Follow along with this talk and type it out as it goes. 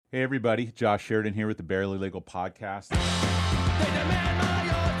Hey everybody, Josh Sheridan here with the Barely Legal Podcast. They demand my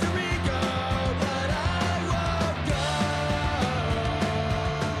alter ego, but I won't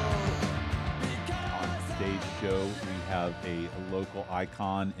go. On today's show, we have a local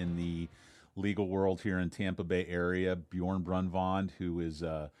icon in the legal world here in Tampa Bay area, Bjorn Brunvand, who is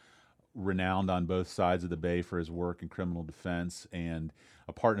renowned on both sides of the bay for his work in criminal defense. And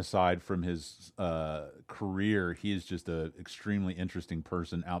apart and aside from his career, he is just an extremely interesting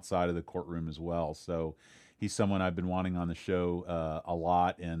person outside of the courtroom as well. So he's someone I've been wanting on the show a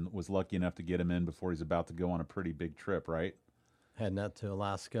lot, and was lucky enough to get him in before he's about to go on a pretty big trip, right? Heading out to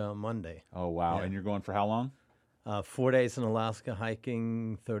Alaska Monday. Oh, wow. Yeah. And you're going for how long? 4 days in Alaska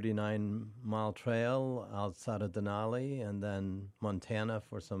hiking, 39-mile trail outside of Denali, and then Montana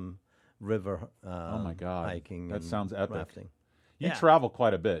for some river Oh, my God. hiking. That and sounds epic. Rafting. You Yeah. travel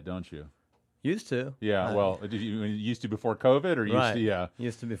quite a bit, don't you? Used to. Yeah, well, did you used to before COVID, or right. yeah?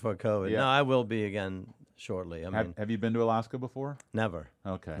 Used to before COVID. Yeah. No, I will be again shortly. I mean, Have you been to Alaska before? never.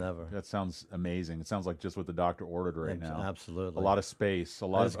 Okay. Never. That sounds amazing. It sounds like just what the doctor ordered right now. Absolutely. A lot of space, a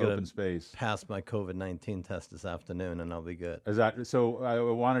lot was of gonna open space. Pass my COVID-19 test this afternoon, and I'll be good. Is that so? I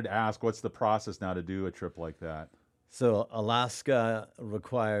wanted to ask, what's the process now to do a trip like that? So Alaska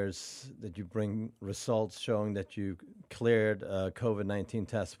requires that you bring results showing that you cleared a COVID-19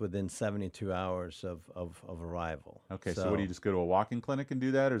 test within 72 hours of arrival. Okay, so what do you just go to a walk-in clinic and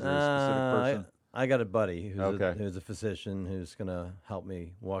do that, or is there a specific person? I got a buddy Okay. who's a physician who's going to help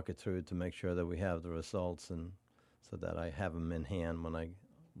me walk it through to make sure that we have the results, and so that I have them in hand when I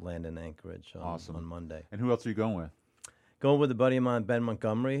land in Anchorage Awesome. on Monday. And who else are you going with? Going with a buddy of mine, Ben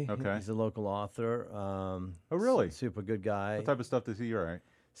Montgomery. Okay. He's a local author. Oh, really? Super good guy. What type of stuff does he write?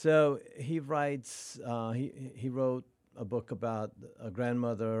 So he writes. He wrote a book about a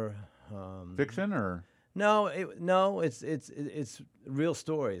grandmother. Fiction or? No, it's real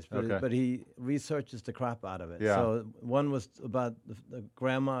stories, but Okay. but he researches the crap out of it. Yeah. So one was about the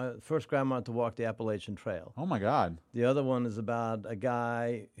first grandma to walk the Appalachian Trail. Oh my God! The other one is about a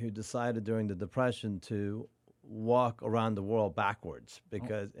guy who decided during the Depression to walk around the world backwards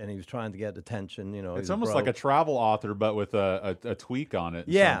and he was trying to get attention. You know, It's he was almost like a broke. travel author, but with a tweak on it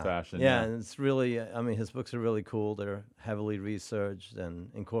in Yeah, some fashion. yeah, and it's really. I mean, his books are really cool. They're heavily researched and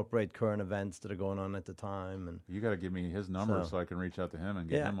incorporate current events that are going on at the time. And You got to give me his number so I can reach out to him and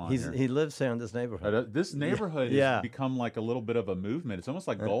get him on here. he lives here in this neighborhood. This neighborhood Yeah. has become like a little bit of a movement. It's almost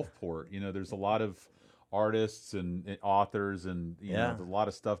like Gulfport. You know, there's a lot of artists and authors, and you know, there's a lot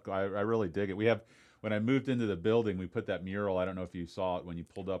of stuff. I really dig it. We have. When I moved into the building, we put that mural. I don't know if you saw it when you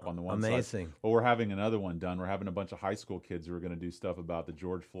pulled up on the one side. Amazing. But we're having another one done. We're having a bunch of high school kids who are going to do stuff about the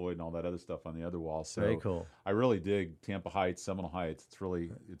George Floyd and all that other stuff on the other wall. So Very cool. I really dig Tampa Heights, Seminole Heights.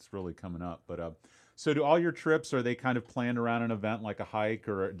 It's really coming up. But so do all your trips, are they kind of planned around an event like a hike,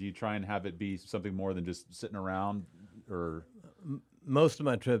 or do you try and have it be something more than just sitting around? Or Most of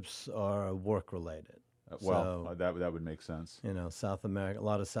my trips are work related. well, that would make sense. You know, South America, a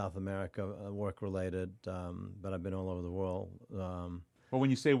lot of South America work related, but I've been all over the world Well, when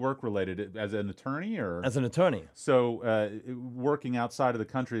you say work related, as an attorney, or as an attorney. so working outside of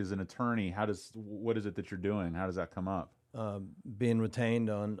the country as an attorney, what is it that you're doing? How does that come up? Being retained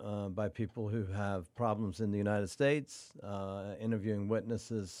by people who have problems in the United States, interviewing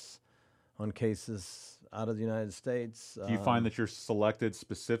witnesses on cases out of the United States. Do you find that you're selected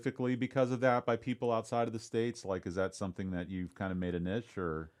specifically because of that by people outside of the States? Like, is that something that you've kind of made a niche,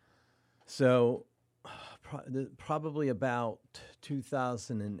 or? So probably about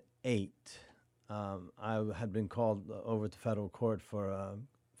 2008, I had been called over to federal court for a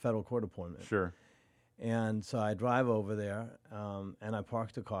federal court appointment. Sure. And so I drive over there, and I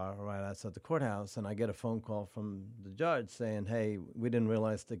park the car right outside the courthouse, and I get a phone call from the judge saying, hey, we didn't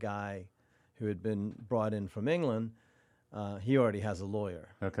realize the guy who had been brought in from England, he already has a lawyer.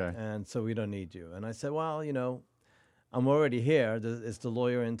 Okay. And so we don't need you. And I said, well, you know, I'm already here. Is the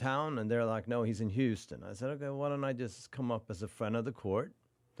lawyer in town? And they're like, no, he's in Houston. I said, okay, why don't I just come up as a friend of the court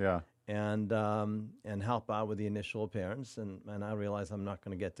Yeah. and help out with the initial appearance. And I realize I'm not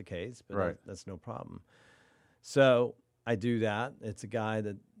going to get the case, but Right. that's no problem. So I do that. It's a guy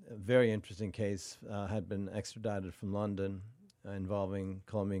that, a very interesting case, had been extradited from London involving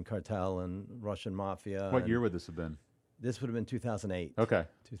Colombian cartel and Russian mafia. What and year would this have been? This would have been 2008. Okay.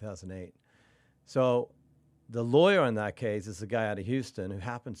 2008. So the lawyer in that case is a guy out of Houston who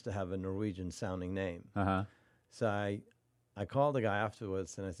happens to have a Norwegian-sounding name. Uh-huh. So I called the guy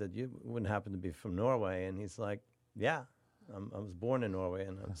afterwards, and I said, you wouldn't happen to be from Norway? And he's like, yeah, I was born in Norway,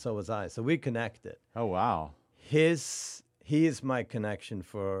 and so was I. So we connected. Oh, wow. He is my connection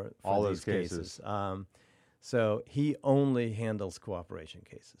for All these those cases. So he only handles cooperation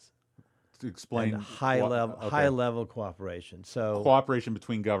cases. To explain And high level cooperation. So cooperation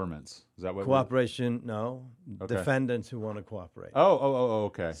between governments. Is that what? cooperation, no, Okay. defendants who want to cooperate. Oh,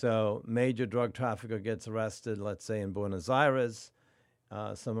 okay. So major drug trafficker gets arrested, let's say in Buenos Aires.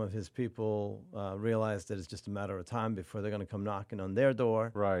 Some of his people realize that it's just a matter of time before they're going to come knocking on their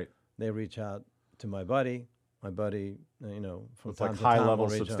door. Right. They reach out to my buddy. My buddy, from It's time like to high time level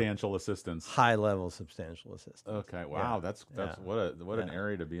will reach out. substantial assistance. High level substantial assistance. Okay. Wow. That's Yeah. what an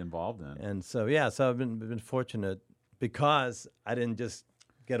area to be involved in. And so so I've been fortunate because I didn't just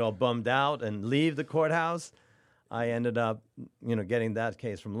get all bummed out and leave the courthouse. I ended up, getting that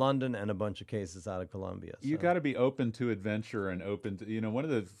case from London and a bunch of cases out of Colombia. You So- got to be open to adventure and open to, one of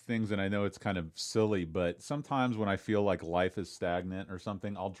the things, and I know it's kind of silly, but sometimes when I feel like life is stagnant or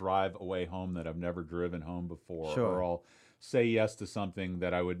something, I'll drive away home that I've never driven home before. Sure. Or I'll say yes to something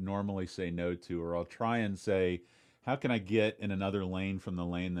that I would normally say no to, or I'll try and say, how can I get in another lane from the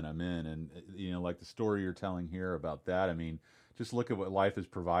lane that I'm in? And, like the story you're telling here about that, I mean, just look at what life has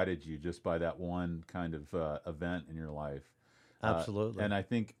provided you just by that one kind of event in your life. Absolutely. And I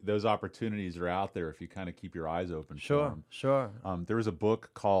think those opportunities are out there if you kind of keep your eyes open for Sure, them. sure. There was a book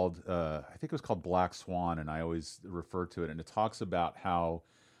called, I think it was called Black Swan, and I always refer to it, and it talks about how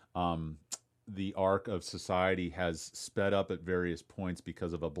the arc of society has sped up at various points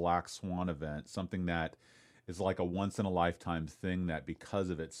because of a black swan event, something that is like a once-in-a-lifetime thing that because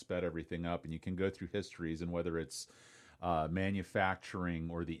of it sped everything up. And you can go through histories, and whether it's manufacturing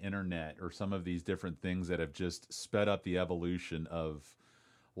or the internet or some of these different things that have just sped up the evolution of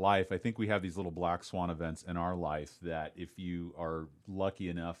life. I think we have these little black swan events in our life that if you are lucky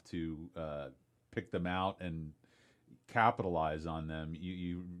enough to pick them out and capitalize on them,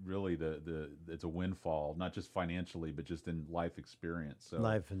 you really it's a windfall, not just financially, but just in life experience. So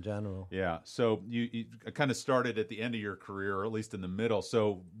Life in general. yeah. So you kind of started at the end of your career, or at least in the middle.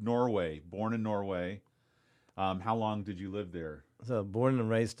 So Norway, born in Norway. How long did you live there? So born and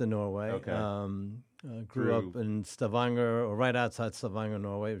raised in Norway. Okay. Grew up in Stavanger, or right outside Stavanger,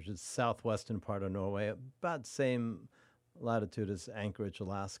 Norway, which is southwestern part of Norway, about the same latitude as Anchorage,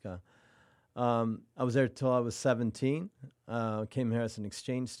 Alaska. I was there till I was 17. Came here as an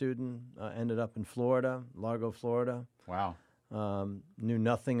exchange student. Ended up in Florida, Largo, Florida. Wow. Knew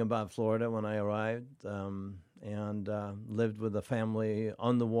nothing about Florida when I arrived, and lived with a family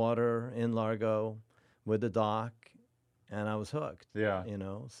on the water in Largo with a dock, and I was hooked. Yeah.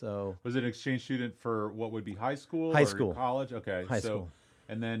 So Was it an exchange student for what would be high school? High or school. college? Okay. High school.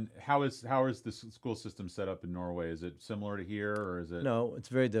 And then how is the school system set up in Norway? Is it similar to here, or is it? No, it's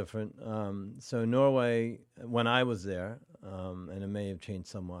very different. So Norway, when I was there, and it may have changed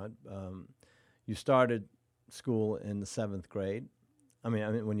somewhat, you started school in the 7th grade. I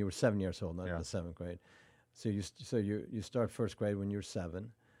mean when you were 7 years old, not Yeah. the 7th grade. So you start first grade when you're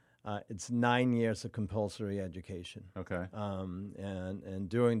 7. It's 9 years of compulsory education. Okay. And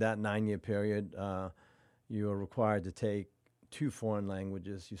during that 9-year period, you are required to take 2 foreign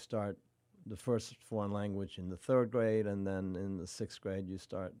languages. You start the first foreign language in the 3rd grade, and then in the 6th grade, you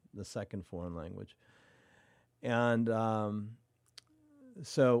start the second foreign language. And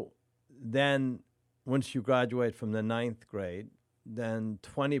so then once you graduate from the 9th grade, then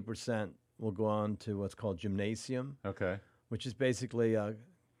 20% will go on to what's called gymnasium, Okay. which is basically a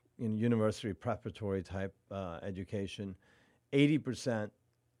university preparatory type education. 80%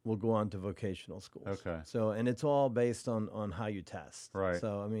 will go on to vocational schools. Okay. So, and it's all based on how you test. Right.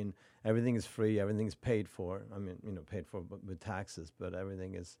 So, I mean, everything is free, everything is paid for. I mean, paid for with taxes, but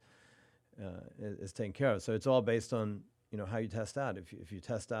everything is taken care of. So it's all based on, how you test out. If you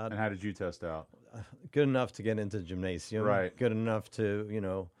test out And how did you test out? good enough to get into the gymnasium, Right. good enough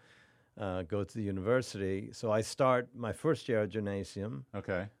to, go to the university. So I start my first year at gymnasium.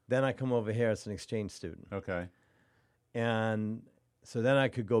 Okay. Then I come over here as an exchange student. Okay. And so then I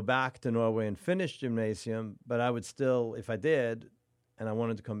could go back to Norway and finish gymnasium, but I would still, if I did, and I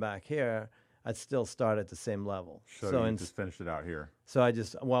wanted to come back here, I'd still start at the same level. So you just finished it out here. So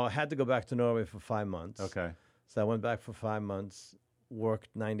I had to go back to Norway for 5 months. Okay. So I went back for 5 months, worked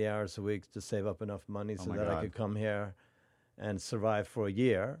 90 hours a week to save up enough money so my that I God. could come here and survive for a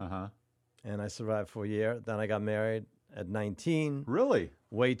year. Uh-huh. And I survived for a year. Then I got married at 19. Really?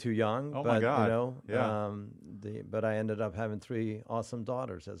 Way too young. Oh, but, my God. Yeah. Yeah. But I ended up having 3 awesome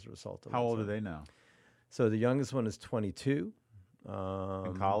daughters as a result of it. How old So- are they now? So the youngest one is 22.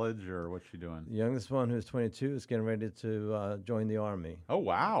 In college, or what's she doing? The youngest one, who's 22, is getting ready to join the Army. Oh,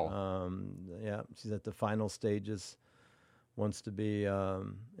 wow. Yeah, she's at the final stages. Wants to be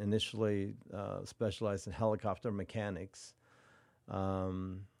initially specialized in helicopter mechanics.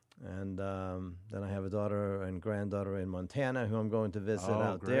 And then I have a daughter and granddaughter in Montana who I'm going to visit Oh,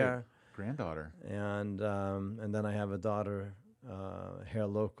 out great. there. Granddaughter. And then I have a daughter here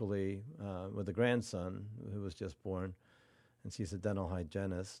locally with a grandson who was just born, and she's a dental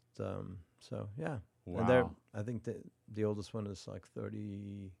hygienist. So yeah, and Wow. I think the oldest one is like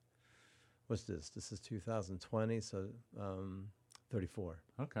 30. What's this? This is 2020, so 34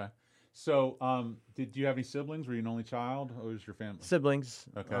 Okay. So, did you have any siblings? Were you an only child? What was your family? siblings.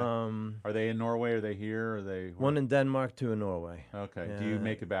 Okay. Are they in Norway? Are they here? Are they One in Denmark, two in Norway. Okay. Do you Yeah.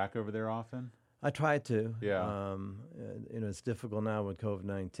 make it back over there often? I try to. Yeah. It's difficult now with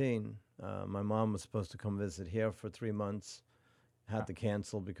COVID-19. My mom was supposed to come visit here for 3 months, had to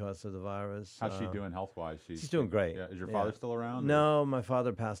cancel because of the virus. How's she doing health-wise? She's doing great. Yeah. Is your Yeah. father still around? or- No, my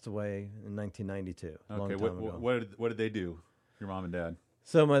father passed away in 1992. A long Okay. time ago. What did they do? Your mom and dad?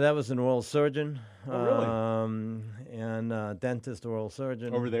 So my dad was an oral surgeon. Oh, really? And dentist, oral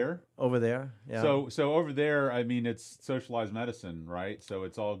surgeon. Over there? Over there, yeah. So over there, I mean, it's socialized medicine, right? So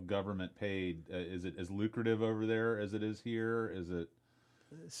it's all government paid. Is it as lucrative over there as it is here? Is it?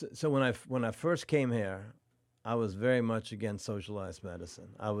 So when I first came here, I was very much against socialized medicine.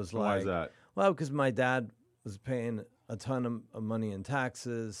 I was Why is that? well, because my dad was paying a ton of money in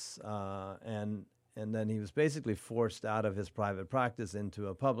taxes, and then he was basically forced out of his private practice into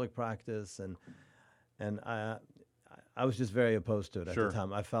a public practice, and I was just very opposed to it at Sure. the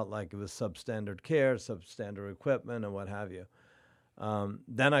time. I felt like it was substandard care, substandard equipment, and what have you.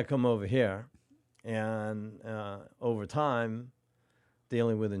 Then I come over here, and over time,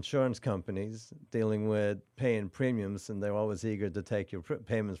 dealing with insurance companies, dealing with paying premiums, and they're always eager to take your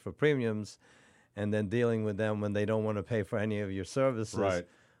payments for premiums, and then dealing with them when they don't want to pay for any of your services. Right.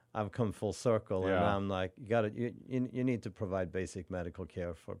 I've come full circle, and Yeah. I'm like, you need to provide basic medical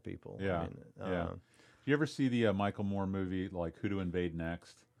care for people. Yeah, yeah. Do you ever see the Michael Moore movie, like Who to Invade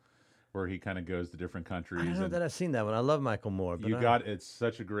Next, where he kind of goes to different countries? I don't know and that I've seen that one. I love Michael Moore. But it's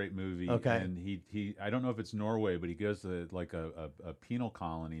such a great movie. Okay. And he I don't know if it's Norway, but he goes to like a penal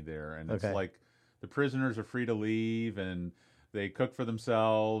colony there, and it's Okay. like the prisoners are free to leave and they cook for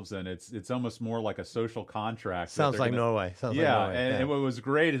themselves, and it's almost more like a social contract. that sounds they're like gonna- Norway. Sounds yeah, like Norway. and what was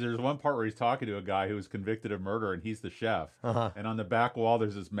great is there's one part where he's talking to a guy who was convicted of murder, and he's the chef. Uh-huh. And on the back wall,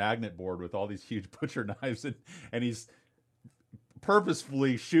 there's this magnet board with all these huge butcher knives, and he's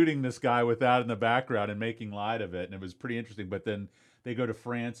purposefully shooting this guy with that in the background and making light of it. And it was pretty interesting. But then they go to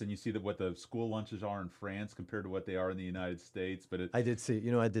France, and you see that what the school lunches are in France compared to what they are in the United States. But I did see.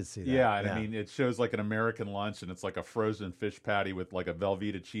 I did see that. yeah, and I mean, it shows like an American lunch, and it's like a frozen fish patty with like a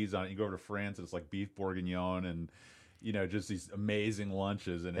Velveeta cheese on it. You go over to France, and it's like beef bourguignon, and just these amazing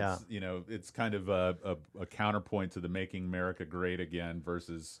lunches. And it's it's kind of a counterpoint to the Making America Great Again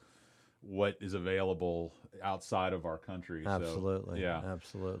versus what is available outside of our country. Absolutely. So, yeah.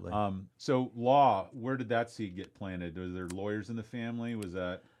 Absolutely. So law, where did that seed get planted? Was there lawyers in the family? Was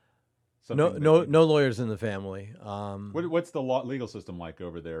that no, something? no lawyers in the family. What's the legal system like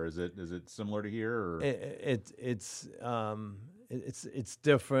over there? Is it similar to here? Or? It's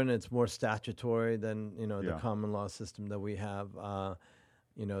different. It's more statutory than the Yeah. common law system that we have.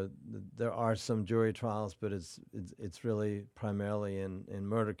 There are some jury trials, but it's really primarily in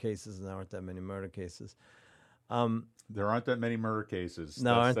murder cases, and there aren't that many murder cases. There aren't that many murder cases.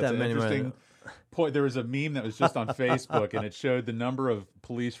 No, aren't that's that an many murder- interesting point. There was a meme that was just on Facebook, and it showed the number of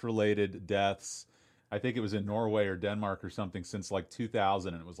police-related deaths. I think it was in Norway or Denmark or something since like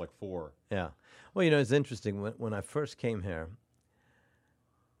 2000, and it was like 4. Yeah. Well, it's interesting when I first came here,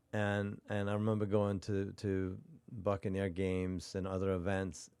 and I remember going to Buccaneer games and other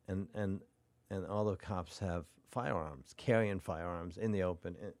events, and all the cops have firearms, carrying firearms in the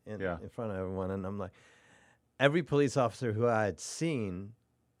open in front of everyone, and I'm like, every police officer who I had seen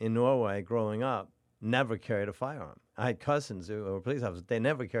in Norway growing up never carried a firearm. I had cousins who were police officers; they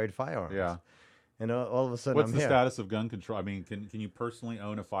never carried firearms. Yeah. And all of a sudden, What's I'm the here. status of gun control? I mean, can you personally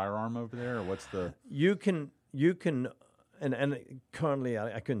own a firearm over there, or what's the? You can, and currently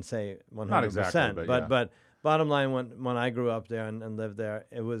I couldn't say 100%, Not exactly, but yeah. but bottom line, when I grew up there and lived there,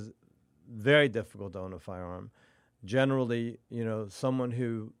 it was very difficult to own a firearm. Generally, someone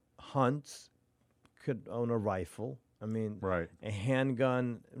who hunts could own a rifle. I mean, Right. a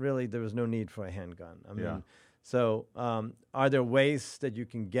handgun, really, there was no need for a handgun. I mean, Yeah. so are there ways that you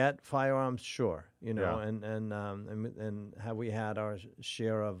can get firearms? Sure, Yeah. and have we had our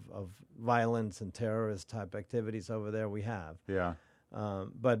share of violence and terrorist type activities over there? We have, Yeah.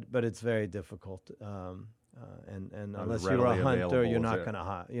 but it's very difficult, and Not unless as you're a readily hunter, available you're as not it-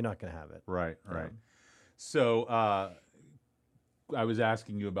 gonna you're not gonna have it. Right. Right. Yeah. So, I was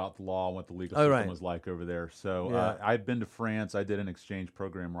asking you about the law and what the legal Oh, system right. was like over there. So Yeah. I've been to France. I did an exchange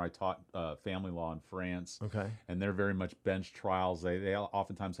program where I taught family law in France. Okay. And they're very much bench trials. They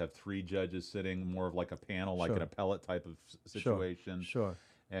oftentimes have 3 judges sitting, more of like a panel, like Sure. an appellate type of Sure. situation. Sure.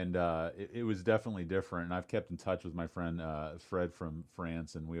 And it was definitely different. And I've kept in touch with my friend Fred from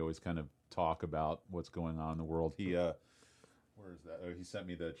France, and we always kind of talk about what's going on in the world. He where is that? Oh, he sent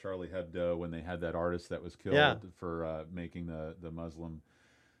me the Charlie Hebdo when they had that artist that was killed Yeah. for making the Muslim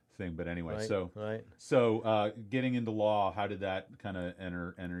thing. But anyway, Right. Right. so getting into law, how did that kind of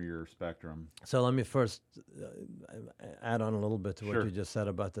enter your spectrum? So let me first add on a little bit to what Sure. you just said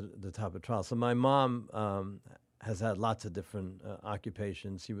about the type of trial. So my mom has had lots of different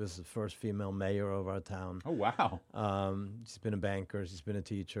occupations. She was the first female mayor of our town. Oh wow! She's been a banker, she's been a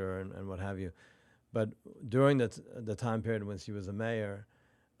teacher, and what have you. But during the time period when she was a mayor,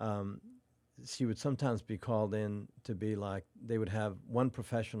 she would sometimes be called in to be like, they would have one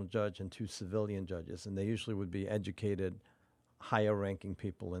professional judge and 2 civilian judges, and they usually would be educated, higher-ranking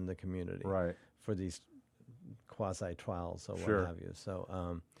people in the community Right. for these quasi-trials or Sure. what have you.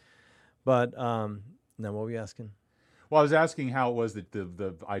 So, but now what were you asking? Well, I was asking how it was that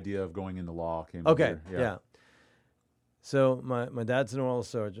the idea of going into law came. Okay, over. yeah. So my dad's an oral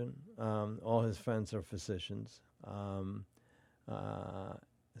surgeon. All his friends are physicians.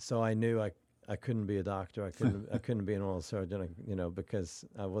 So I knew I couldn't be a doctor. I couldn't be an oral surgeon. Because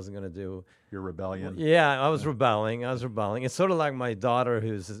I wasn't going to do. Your rebellion. Yeah, I was rebelling. It's sort of like my daughter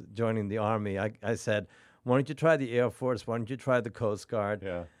who's joining the army. I said, why don't you try the Air Force? Why don't you try the Coast Guard?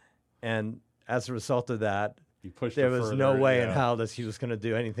 Yeah. And as a result of that, You pushed. there her was further, no way in yeah. hell that she was going to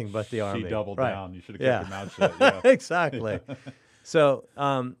do anything but the army. She doubled Right. down. You should have Yeah. kept your mouth shut. Yeah. Exactly. So,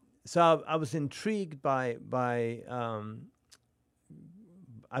 I was intrigued by.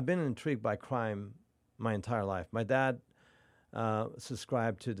 I've been intrigued by crime my entire life. My dad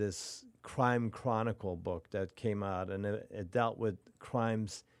subscribed to this Crime Chronicle book that came out, and it dealt with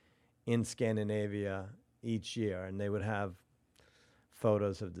crimes in Scandinavia each year, and they would have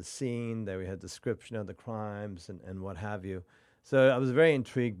photos of the scene. They would have description of the crimes and what have you. So I was very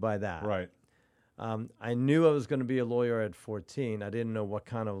intrigued by that. Right. I knew I was going to be a lawyer at 14. I didn't know what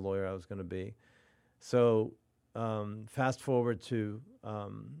kind of lawyer I was going to be. So fast forward to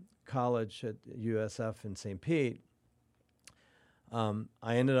college at USF in St. Pete.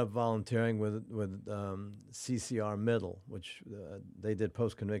 I ended up volunteering with CCR Middle, which they did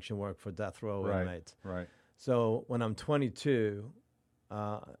post-conviction work for death row Right. inmates. Right. So when I'm 22,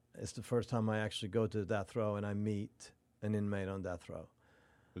 it's the first time I actually go to the death row and I meet an inmate on death row.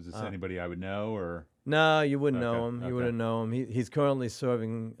 Was this anybody I would know or? No, you wouldn't Okay, know him. You okay. wouldn't know him. He's currently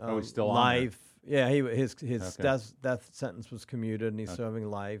serving Oh, he's still on there. life. Yeah, his Okay. death sentence was commuted, and he's Okay. serving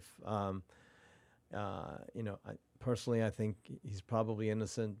life. Personally, I think he's probably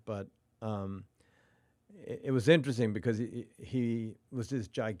innocent, but it was interesting because he was this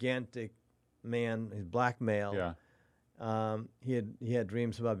gigantic man, he's black male. Yeah. He had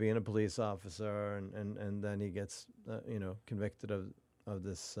dreams about being a police officer, and then he gets convicted of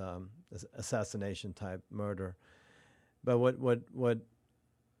this assassination type murder. But what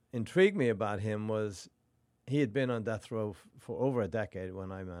intrigued me about him was he had been on death row for over a decade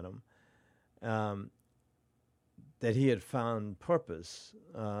when I met him. That he had found purpose,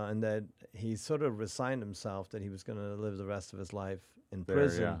 and that he sort of resigned himself that he was going to live the rest of his life in There,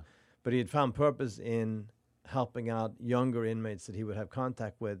 prison. yeah. But he had found purpose in helping out younger inmates that he would have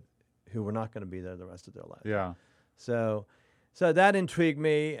contact with who were not going to be there the rest of their life. Yeah. So that intrigued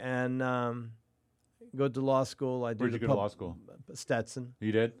me, and go to law school. I did Where'd you the go to law school? Stetson,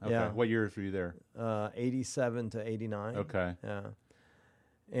 You did? Okay. Yeah. What years were you there? 87 to 89. Okay. Yeah.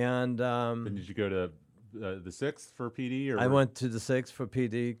 And Then did you go to the 6th for PD? Or I went to the 6th for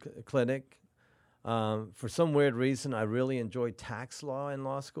PD clinic. For some weird reason, I really enjoyed tax law in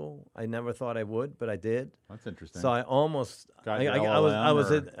law school. I never thought I would, but I did. That's interesting. So I almost Got your I was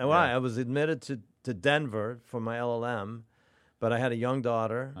LLM or- right. yeah. I was admitted to Denver for my LLM, but I had a young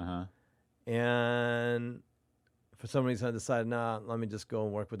daughter, Uh-huh. and for some reason I decided, let me just go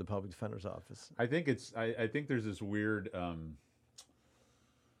and work with the public defender's office. I think I think there's this weird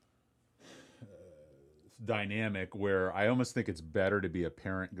dynamic where I almost think it's better to be a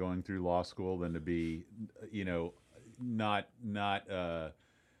parent going through law school than to be, not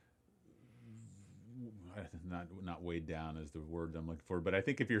weighed down is the word I'm looking for. But I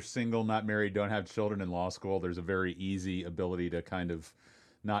think if you're single, not married, don't have children in law school, there's a very easy ability to kind of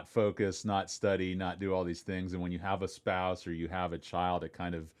not focus, not study, not do all these things. And when you have a spouse or you have a child, it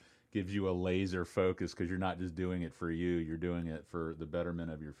kind of gives you a laser focus because you're not just doing it for you, you're doing it for the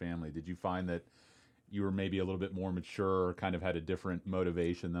betterment of your family. Did you find that you were maybe a little bit more mature, or kind of had a different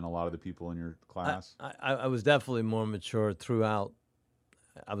motivation than a lot of the people in your class? I was definitely more mature throughout.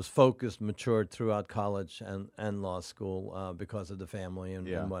 I was focused, matured throughout college and law school because of the family and,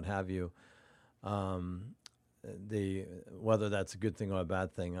 Yeah. and what have you. The whether that's a good thing or a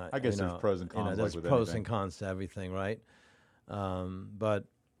bad thing, I guess there's pros and cons, like there's with pros anything. and cons to everything, right? But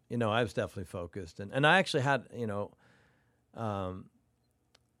I was definitely focused, and I actually had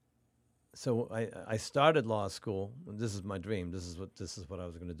so I started law school. This is my dream. This is what I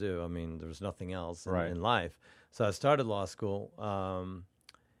was going to do. I mean, there was nothing else Right. in life. So I started law school.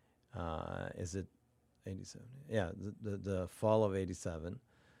 Is it 87? Yeah, the fall of 87,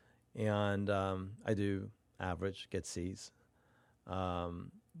 and I do average, get C's.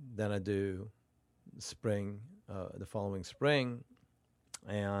 Then I do spring, the following spring,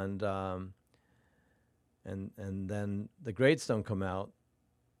 and then the grades don't come out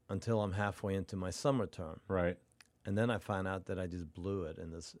until I'm halfway into my summer term, Right. and then I find out that I just blew it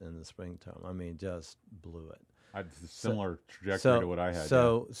in the spring term. I mean, just blew it. I had a similar trajectory to what I had.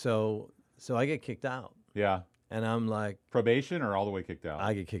 So I get kicked out, yeah. and I'm like, Probation or all the way kicked out?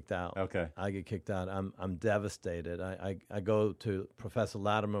 I get kicked out. Okay. I get kicked out. I'm devastated. I go to Professor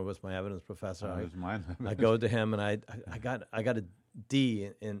Latimer, was my evidence professor. That was mine. I go to him, and I got a D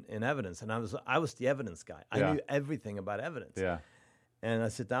in evidence, and I was the evidence guy. I Yeah. knew everything about evidence. Yeah. And I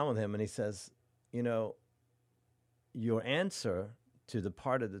sit down with him, and he says, your answer to the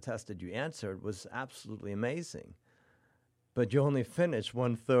part of the test that you answered was absolutely amazing, but you only finished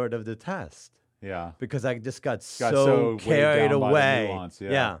 1/3 of the test. Yeah. Because I just got so weighed carried down by the away. nuance,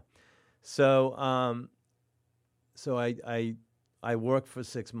 yeah. So so I worked for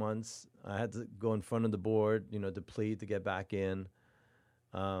 6 months. I had to go in front of the board, to plead to get back in.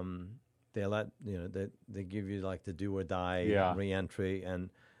 They they give you like the do or die Yeah. reentry, and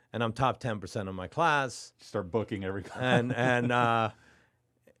I'm top 10% of my class, Start booking every class. and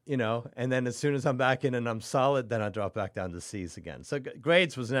and then as soon as I'm back in and I'm solid, then I drop back down to C's again. So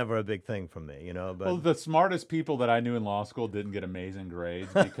grades was never a big thing for me, But Well, the smartest people that I knew in law school didn't get amazing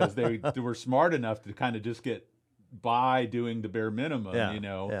grades because they were smart enough to kind of just get by doing the bare minimum,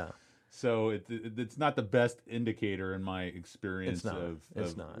 yeah. So it's not the best indicator in my experience not. of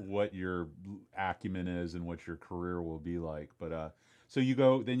It's not. what your acumen is and what your career will be like. But so you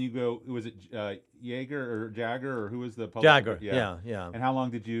go, was it Jaeger or Jagger or who was the public? Jagger, yeah. And how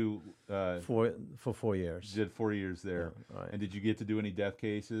long did you For 4 years. did 4 years there? Yeah, right. And did you get to do any death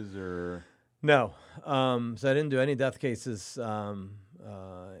cases or? No. So I didn't do any death cases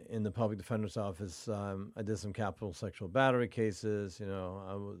in the public defender's office. I did some capital sexual battery cases.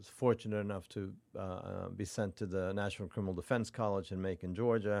 I was fortunate enough to be sent to the National Criminal Defense College in Macon,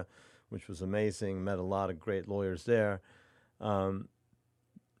 Georgia, which was amazing. Met a lot of great lawyers there. And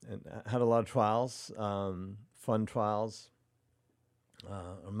had a lot of trials, fun trials.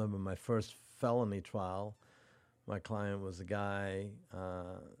 I remember my first felony trial. My client was a guy,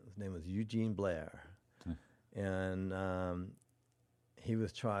 his name was Eugene Blair, and he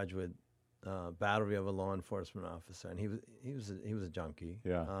was charged with battery of a law enforcement officer, and he was a junkie.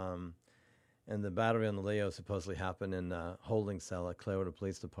 Yeah. And the battery on the Leo supposedly happened in a holding cell at Clearwater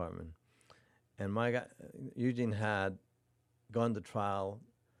Police Department. And my guy, Eugene, had gone to trial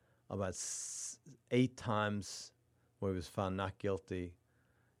about 8 times where he was found not guilty,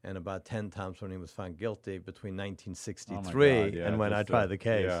 and about 10 times when he was found guilty between 1963 yeah, and when I just tried the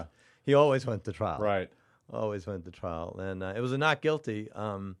case. yeah. He always went to trial. Right. Always went to trial. And it was a not guilty.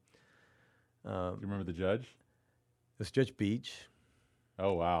 Do you remember the judge? It was Judge Beach.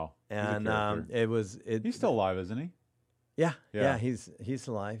 Oh wow. He's a And character. it was... He's still alive, isn't he? Yeah, Yeah. he's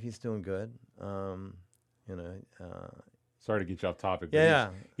alive. He's doing good. Sorry to get you off topic. But Yeah,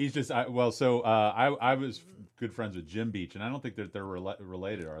 He's just I was good friends with Jim Beach, and I don't think that they're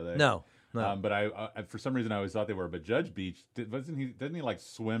related, are they? No. But I for some reason I always thought they were. But Judge Beach doesn't he like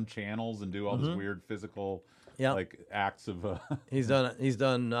swim channels and do all this weird physical Yeah. like acts of He's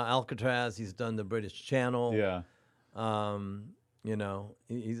done Alcatraz. He's done the British Channel. yeah.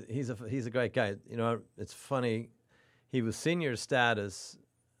 He's a great guy. It's funny. He was senior status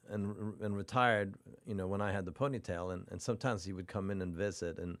and retired. When I had the ponytail, and sometimes he would come in and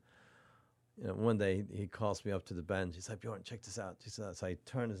visit. And one day he calls me up to the bench. He's like, "Bjorn, check this out." So I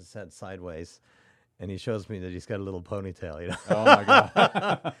turn his head sideways, and he shows me that he's got a little ponytail. Oh my god.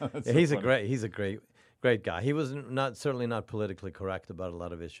 That's Yeah, so he's funny. a great guy. He was certainly not politically correct about a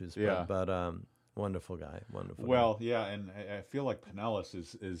lot of issues. Yeah. But wonderful guy. Wonderful. Well, yeah, and I feel like Pinellas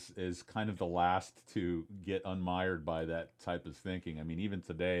is kind of the last to get unmired by that type of thinking. I mean, even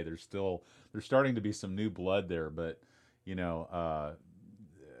today, there's starting to be some new blood there, but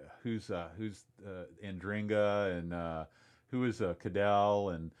who's Andringa and who is Cadell,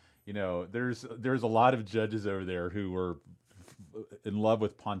 and there's a lot of judges over there who were in love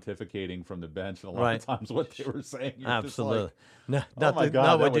with pontificating from the bench, and a lot Right. of times what they were saying, you're just Absolutely. like, No, oh not, my the- God,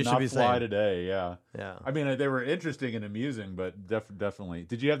 not that what would you should not be fly saying. today. Yeah. Yeah. I mean, they were interesting and amusing, but definitely.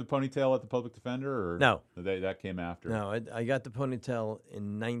 Did you have the ponytail at the public defender, or No. That came after. No, I got the ponytail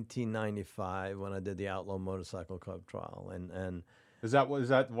in 1995 when I did the Outlaw Motorcycle Club trial, and Is that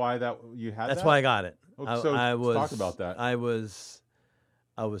why that you had? that's that? why I got it. Oh, so I let's was talk about that. I was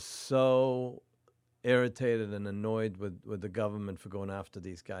so irritated and annoyed with the government for going after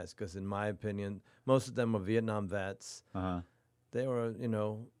these guys because, in my opinion, most of them were Vietnam vets. Uh-huh. They were,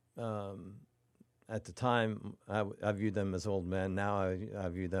 at the time, I viewed them as old men. Now I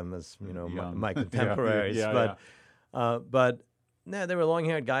view them as, Young. my contemporaries. Yeah. But no, they were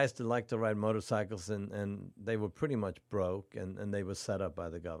long-haired guys that liked to ride motorcycles, and they were pretty much broke, and they were set up by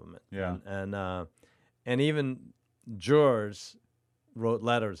the government. Yeah. And even jurors wrote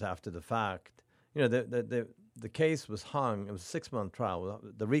letters after the fact. The case was hung. It was a 6-month trial.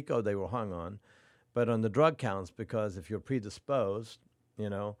 The RICO they were hung on, but on the drug counts, because if you're predisposed,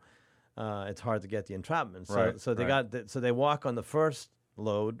 it's hard to get the entrapment. So they walk on the first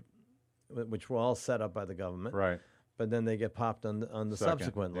load, which were all set up by the government. Right. But then they get popped on the Second,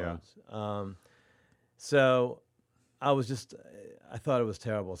 subsequent yeah. loads. So I thought it was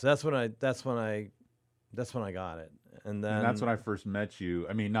terrible. So that's when I got it, and then And that's when I first met you.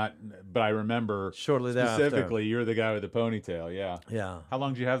 I mean, but I remember shortly thereafter. specifically you're the guy with the ponytail. Yeah. Yeah, How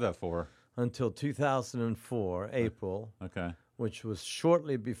long did you have that for? until 2004 April, Okay. which was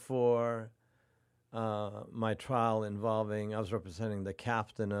shortly before my trial involving. I was representing the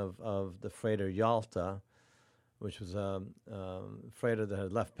captain of the freighter Yalta, which was a freighter that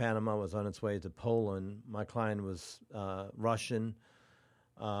had left Panama, was on its way to Poland. My client was Russian,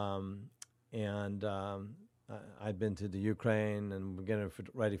 and I'd been to the Ukraine and we're getting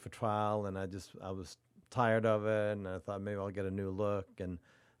ready for trial, and I was tired of it, and I thought maybe I'll get a new look, and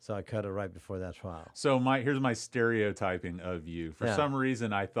so I cut it right before that trial. So here's my stereotyping of you. For Yeah. some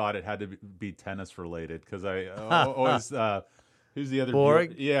reason, I thought it had to be tennis related because I always. Who's the other?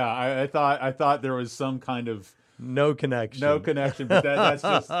 Borg? Yeah, I thought there was some kind of No connection. no connection, but that's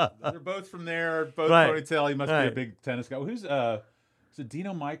just they're both from there. Both Right. ponytail. He must be a Right. big tennis guy. Who's is it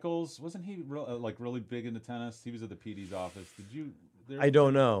Dino Michaels? Wasn't he really big into tennis? He was at the PD's office. Did you? I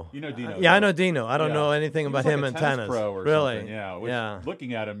don't know. You know Dino. Yeah, I though. know Dino. I don't Yeah. know anything He about was like him a in tennis. pro or really? something, yeah. Which, Yeah.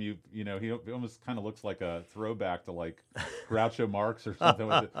 looking at him, he almost kind of looks like a throwback to like Groucho Marx or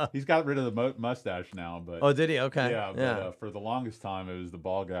something. He's got rid of the mustache now, but Oh, did he? Okay. yeah, but for the longest time, it was the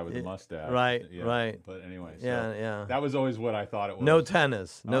bald guy with the mustache. right, Yeah. right. But anyway, so Yeah. that was always what I thought it was. No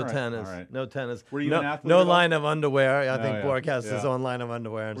tennis. No All right, tennis. all right. No tennis. Were you no, an athlete No at all? line of underwear. I Oh, think yeah. Borg has his Yeah. own line of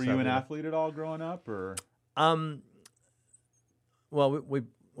underwear. And Were stuff, you an athlete at all growing up, or? Well,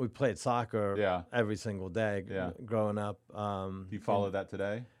 we played soccer Yeah. every single day Yeah. growing up. Do you follow that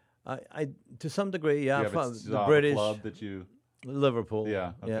today? I to some degree, yeah. Do you have follow a the British club that you? Liverpool.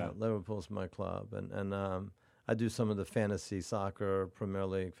 Yeah, okay. Liverpool's my club, and I do some of the fantasy soccer, Premier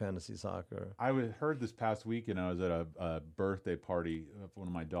League fantasy soccer. I heard this past weekend. I was at a birthday party of one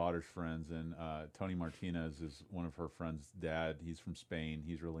of my daughter's friends, and Tony Martinez is one of her friends' dad. He's from Spain.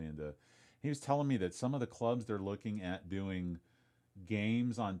 He's really into. He was telling me that some of the clubs they're looking at doing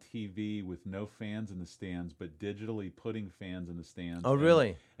games on TV with no fans in the stands, but digitally putting fans in the stands. Oh,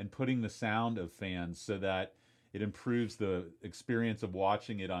 really? And putting the sound of fans so that it improves the experience of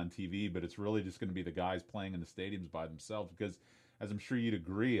watching it on TV, but it's really just going to be the guys playing in the stadiums by themselves. Because, as I'm sure you'd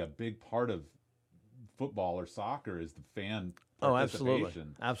agree, a big part of football or soccer is the fan Oh,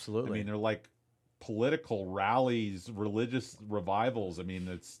 participation. absolutely. I mean, they're like political rallies, religious revivals. I mean,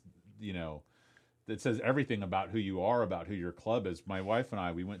 it's, it says everything about who you are, about who your club is. My wife and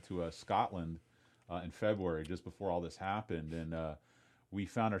I, we went to Scotland in February, just before all this happened, and we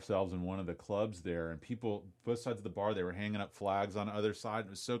found ourselves in one of the clubs there, and people, both sides of the bar, they were hanging up flags on the other side. It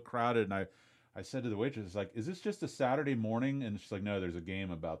was so crowded, and I said to the waitress, like, is this just a Saturday morning? And she's like, no, there's a game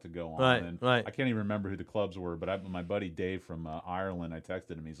about to go on. Right, and right. I can't even remember who the clubs were, but my buddy Dave from Ireland, I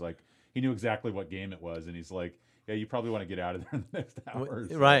texted him. He's like, he knew exactly what game it was, and he's like, yeah, you probably want to get out of there in the next hour. or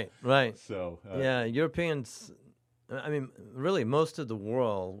so. Right. So Yeah, Europeans. I mean, really, most of the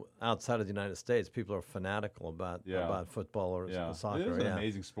world outside of the United States, people are fanatical about football or soccer. It is an yeah.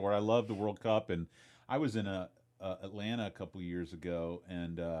 amazing sport. I love the World Cup, and I was in Atlanta a couple years ago,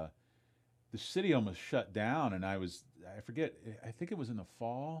 and the city almost shut down. And I forget, I think it was in the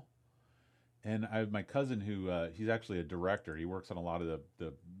fall, and my cousin who he's actually a director. He works on a lot of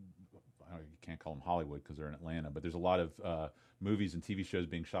the you can't call them Hollywood because they're in Atlanta, but there's a lot of movies and TV shows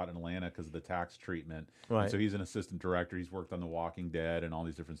being shot in Atlanta because of the tax treatment. Right. And so he's an assistant director. He's worked on The Walking Dead and all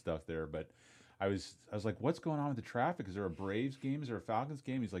these different stuff there. But I was like, what's going on with the traffic? Is there a Braves game? Is there a Falcons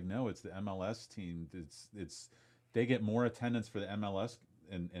game? He's like, no, it's the MLS team. It's they get more attendance for the MLS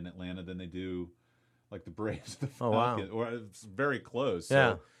in Atlanta than they do like the Braves, the Oh, wow. Falcons. Or it's very close.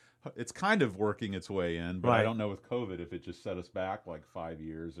 Yeah. So it's kind of working its way in, but I Right. don't know with COVID if it just set us back like 5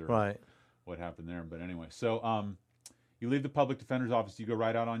 years or Right. what happened there. But anyway, so you leave the public defender's office. Do you go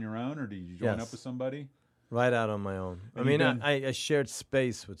right out on your own, or do you join Yes. up with somebody? Right out on my own. I And mean, you've been- I shared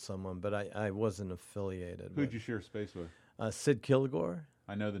space with someone, but I wasn't affiliated. Who'd with. you share space with? Sid Kilgore.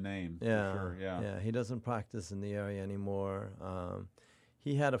 I know the name. for Yeah, sure. Yeah. He doesn't practice in the area anymore.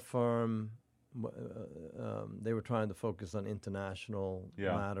 He had a firm. They were trying to focus on international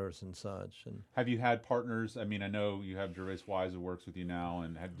Yeah. matters and such. And Have you had partners? I mean, I know you have Gervais Wise who works with you now,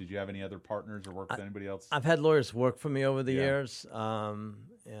 and did you have any other partners or work with anybody else? I've had lawyers work for me over the Yeah. years,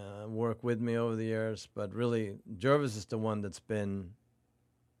 work with me over the years, but really, Jervis is the one that's been.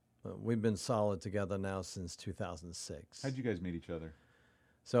 We've been solid together now since 2006. How'd you guys meet each other?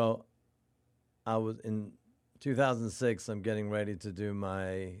 So, I was in 2006. I'm getting ready to do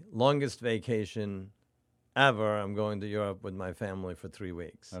my longest vacation ever. I'm going to Europe with my family for 3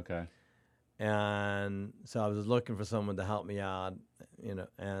 weeks. Okay. And so I was looking for someone to help me out,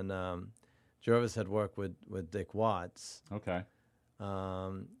 and Jervis had worked with Dick Watts, Okay.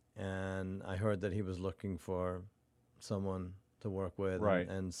 and I heard that he was looking for someone to work with. Right.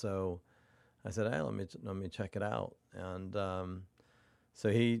 And so I said, hey, let me check it out. And so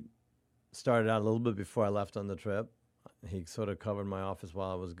he started out a little bit before I left on the trip. He sort of covered my office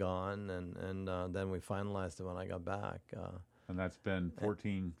while I was gone, and then we finalized it when I got back. And that's been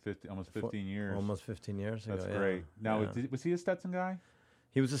 14, 15, almost 15 years. Almost 15 years ago. That's yeah. great. Now, Yeah. was he a Stetson guy?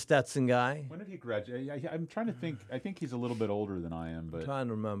 He was a Stetson guy. When did he graduate? I'm trying to think. I think he's a little bit older than I am, I'm but trying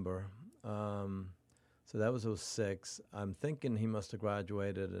to remember. So that was 06. I'm thinking he must have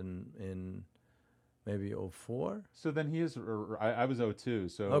graduated in maybe 04. so then he is. I was 02,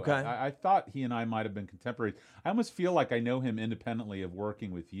 so Okay. I thought he and I might have been contemporaries. I almost feel like I know him independently of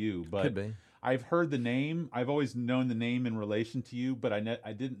working with you, but Could be. I've heard the name. I've always known the name in relation to you, but I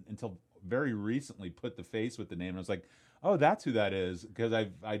didn't until very recently put the face with the name. And I was like, oh, that's who that is, because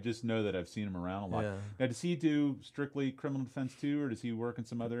I just know that I've seen him around a lot. Yeah. Now, does he do strictly criminal defense too, or does he work in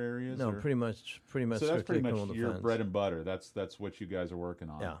some other areas? No, or? pretty much. So that's strictly pretty much criminal your defense. bread and butter. That's what you guys are working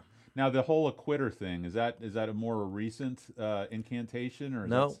on. Yeah. Now the whole acquitter thing, is that a more recent incantation, or is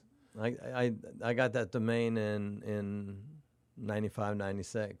No, I got that domain in 95,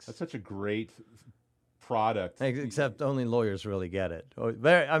 96. that's such a great product. Except only lawyers really get it.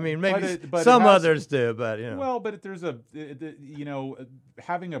 Maybe but it some has- others do, but you know. Well, but there's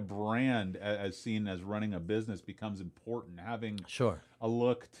having a brand as seen as running a business becomes important. Having Sure. a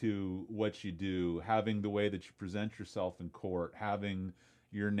look to what you do, having the way that you present yourself in court, having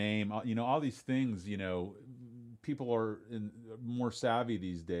your name, all these things, people are more savvy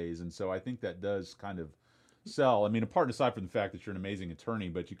these days. And so I think that does kind of sell. I mean, apart aside from the fact that you're an amazing attorney,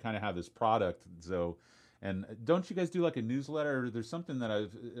 but you kind of have this product. So, and don't you guys do like a newsletter? There's something that I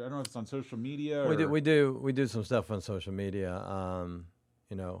don't know if it's on social media. We or... do some stuff on social media.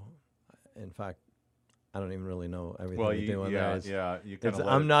 In fact, I don't even really know everything Well, we do on there. you kind of.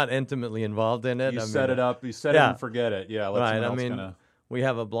 I'm not intimately involved in it. You I set mean, it up. You set it yeah. and forget it. Yeah, let Right. someone I else mean, kinda... we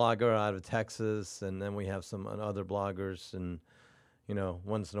have a blogger out of Texas, and then we have some other bloggers, and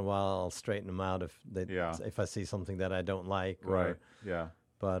once in a while I'll straighten them out if I see something that I don't like. Right. Yeah.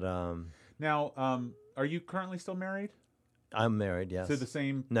 But Now, are you currently still married I'm married. Yes. to the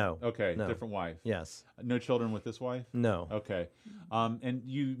same? No. Okay, No. different wife. Yes. No children with this wife. No. Okay, and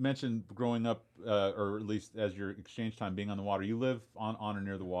you mentioned growing up, or at least as your exchange time being on the water. You live on or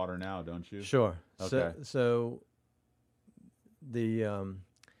near the water now, don't you? Sure. Okay. So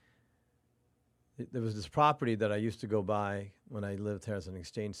there was this property that I used to go by when I lived here as an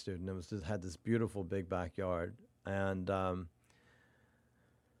exchange student. It had this beautiful big backyard, and I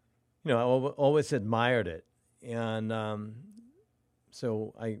always admired it. And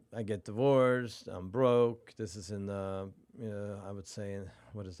so I get divorced. I'm broke. This is in the I would say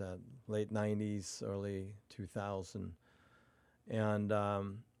what is that, late 90s, early 2000, and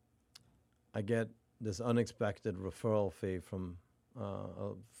I get this unexpected referral fee from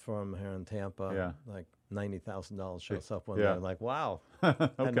a firm here in Tampa. Yeah. Like $90,000 shows up one Yeah. day. I'm like, wow, I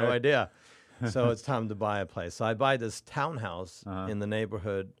had no idea. So it's time to buy a place. So I buy this townhouse in the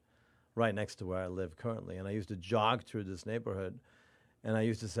neighborhood right next to where I live currently. And I used to jog through this neighborhood. And I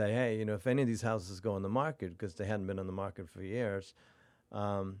used to say, hey, if any of these houses go on the market, because they hadn't been on the market for years,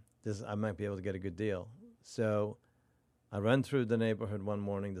 this I might be able to get a good deal. So I run through the neighborhood one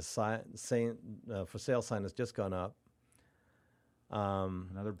morning. The for sale sign has just gone up.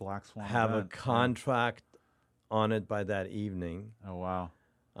 Another Black Swan. Have a event. Yeah. contract on it by that evening. Oh wow.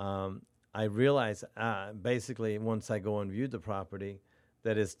 I realized basically once I go and view the property,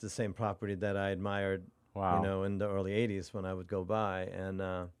 that it's the same property that I admired, Wow. you know, in the early '80s when I would go by,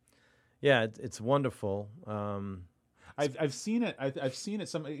 and yeah, it's wonderful. I've seen it. I've seen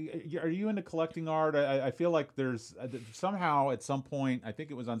it. Are you into collecting art? I feel like there's somehow at some point, I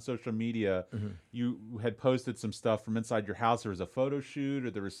think it was on social media, you had posted some stuff from inside your house. There was a photo shoot,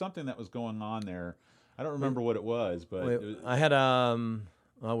 or there was something that was going on there. I don't remember what it was, but I had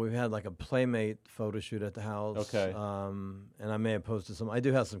well, we've had like a Playmate photo shoot at the house. Okay. And I may have posted some. I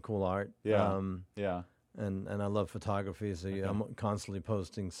do have some cool art. Yeah. Yeah. And I love photography, so I'm constantly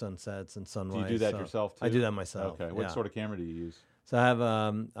posting sunsets and sunrise. Do you do that so yourself too? I do that myself. Okay. What yeah. sort of camera do you use? So I have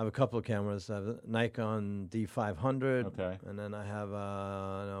a couple of cameras. I have a Nikon D500. Okay. And then I have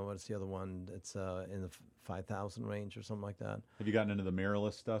no, what's the other one? It's in the 5,000 range or something like that. Have you gotten into the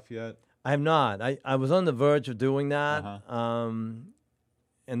mirrorless stuff yet? I have not. I was on the verge of doing that. Uh-huh.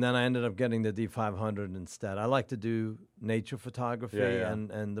 And then I ended up getting the D500 instead. I like to do nature photography, Yeah.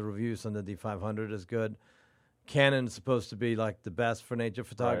 and the reviews on the D500 is good. Canon is supposed to be like the best for nature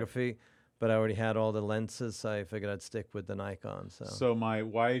photography, but I already had all the lenses, so I figured I'd stick with the Nikon. So my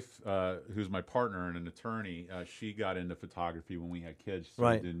wife, who's my partner and an attorney, she got into photography when we had kids. She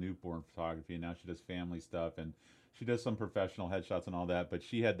Right. did newborn photography, and now she does family stuff, and she does some professional headshots and all that. But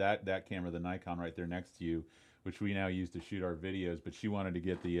she had that camera, the Nikon, right there next to you, which we now use to shoot our videos. But she wanted to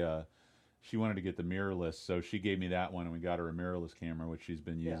get the mirrorless, so she gave me that one, and we got her a mirrorless camera, which she's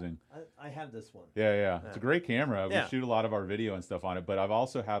been using. I have this one. Yeah. It's a great camera. We Yeah. shoot a lot of our video and stuff on it, but I've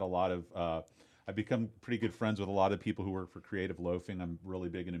also had a lot of, I've become pretty good friends with a lot of people who work for Creative Loafing. I'm really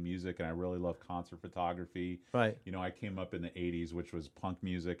big into music, and I really love concert photography. Right. You know, I came up in the 80s, which was punk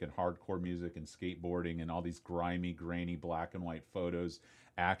music and hardcore music and skateboarding and all these grimy, grainy black and white photos,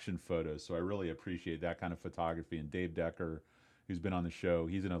 action photos. So I really appreciate that kind of photography. And Dave Decker, who's been on the show,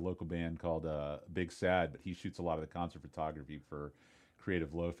 he's in a local band called Big Sad, but he shoots a lot of the concert photography for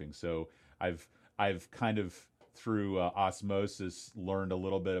Creative Loafing. So I've kind of through osmosis learned a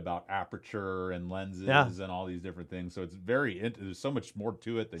little bit about aperture and lenses and all these different things. So it's there's so much more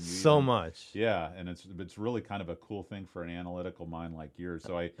to it than you So much. Yeah, and it's really kind of a cool thing for an analytical mind like yours.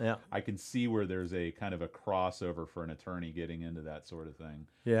 So I can see where there's a kind of a crossover for an attorney getting into that sort of thing.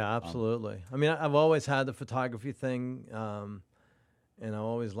 Yeah, absolutely. I mean, I've always had the photography thing, and I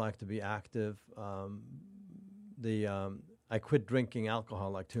always like to be active. I quit drinking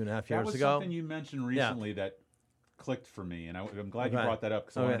alcohol like 2.5 years That was ago. something you mentioned recently that clicked for me, and I'm glad you Okay. brought that up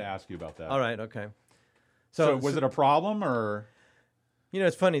because I wanted to ask you about that. All right, okay. So was it a problem or? You know,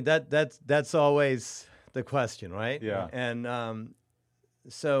 it's funny that's always the question, right? Yeah. And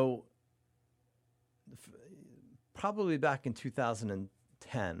so probably back in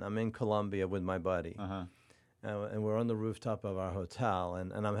 2010, I'm in Colombia with my buddy, Uh-huh. and we're on the rooftop of our hotel,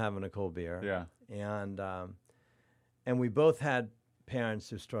 and I'm having a cold beer. Yeah. And we both had parents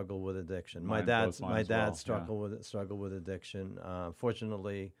who struggled with addiction. Both mine My as dad well, struggled with addiction.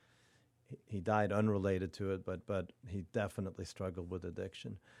 Fortunately, he died unrelated to it, but he definitely struggled with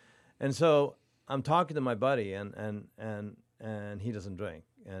addiction. And so I'm talking to my buddy, and he doesn't drink.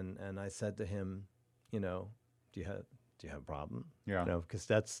 And I said to him, you know, do you have a problem? Yeah. You know, because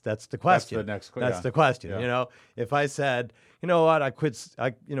that's the question. the next That's yeah. the question. Yeah. You know, if I said, you know what, I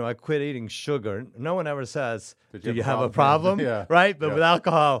quit eating sugar. No one ever says, Did you have a problem? Yeah. Right? But Yeah. with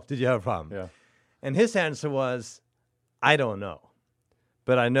alcohol, did you have a problem? Yeah. And his answer was, I don't know.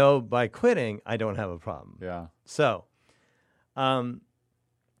 But I know by quitting, I don't have a problem. Yeah. So,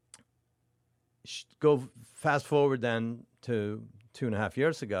 go fast forward then to 2.5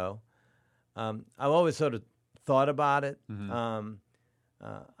 years ago. I've always sort of thought about it. Mm-hmm.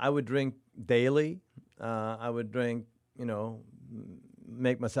 I would drink daily. I would drink, you know,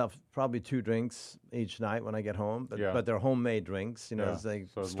 make myself probably 2 drinks each night when I get home. But they're homemade drinks, you know, Yeah. it's like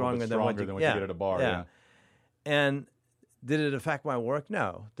So it's stronger than what you you get at a bar. Yeah. And did it affect my work?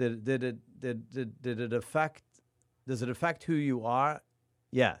 No. Did it affect? Does it affect who you are?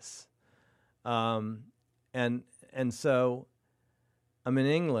 Yes. And so I'm in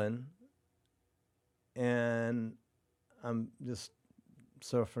England, and I'm just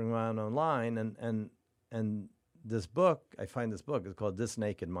surfing around online, and this book, I find this book is called This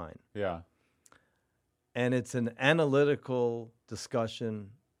Naked Mind, Yeah. and it's an analytical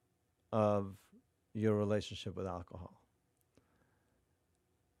discussion of your relationship with alcohol.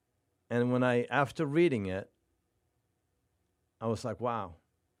 And after reading it, I was like, wow,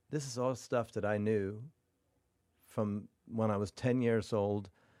 this is all stuff that I knew from when I was 10 years old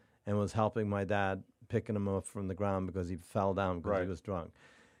and was helping my dad picking him up from the ground because he fell down because he Right. was drunk.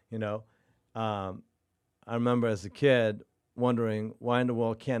 You know, I remember as a kid wondering, why in the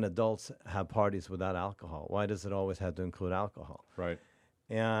world can't adults have parties without alcohol? Why does it always have to include alcohol? Right.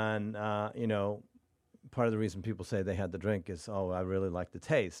 And, you know, part of the reason people say they had the drink is, oh, I really like the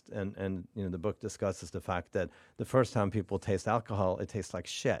taste. And you know, the book discusses the fact that the first time people taste alcohol, it tastes like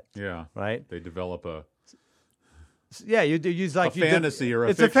shit, Yeah. right? They develop a Yeah, you do use like you did- fantasy or a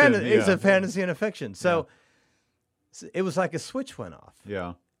it's fiction, It's yeah. a fantasy and a fiction. So it was like a switch went off,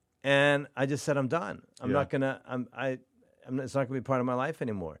 yeah. and I just said, I'm done. I'm Yeah. not gonna. It's not gonna be part of my life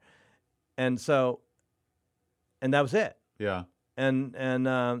anymore. And so, and that was it. Yeah.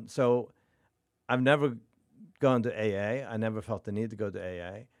 And so, I've never gone to AA. I never felt the need to go to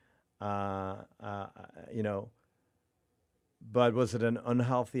AA. You know, but was it an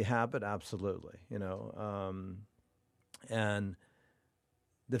unhealthy habit? Absolutely. You know, and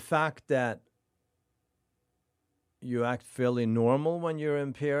the fact that you act fairly normal when you're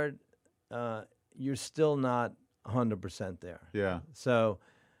impaired, you're still not 100% there. Yeah. So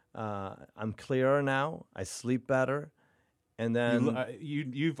I'm clearer now. I sleep better. And then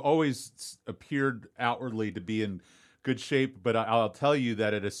You've always appeared outwardly to be in good shape, but I'll tell you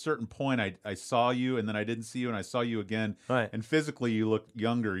that at a certain point, I saw you, and then I didn't see you, and I saw you again, Right. and physically you looked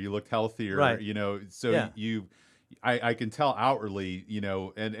younger, you looked healthier, Right. you know. So Yeah. I can tell outwardly, you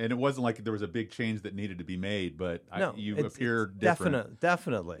know, and it wasn't like there was a big change that needed to be made, but no, you it's appeared different.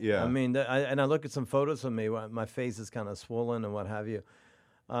 Definitely. Yeah. I mean, and I look at some photos of me, where my face is kind of swollen and what have you.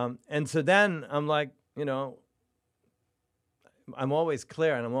 And so then I'm like, you know, I'm always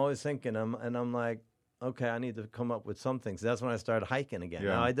clear, and I'm always thinking, I'm like, okay, I need to come up with something. So that's when I started hiking again.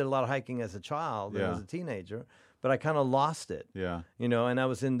 Yeah. Now, I did a lot of hiking as a child and Yeah. as a teenager, but I kind of lost it, Yeah. you know, and I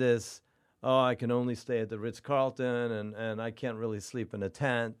was in this, oh, I can only stay at the Ritz-Carlton, and I can't really sleep in a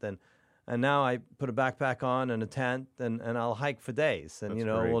tent. And now I put a backpack on and a tent, and I'll hike for days. And, That's you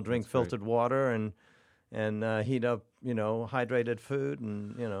know, great. we'll drink That's great. filtered water and heat up, you know, hydrated food,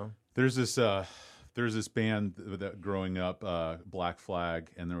 and, you know. There's this band that growing up, Black Flag,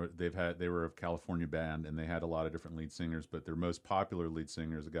 and they were a California band, and they had a lot of different lead singers, but their most popular lead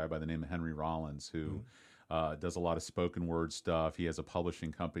singer is a guy by the name of Henry Rollins, who does a lot of spoken word stuff. He has a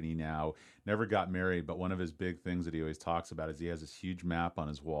publishing company now. Never got married, but one of his big things that he always talks about is he has this huge map on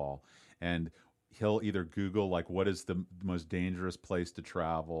his wall, and he'll either Google like what is the most dangerous place to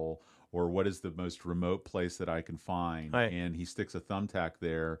travel, or what is the most remote place that I can find, Right. and he sticks a thumbtack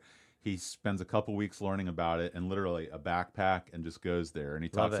there. He spends a couple weeks learning about it, and literally a backpack, and just goes there. And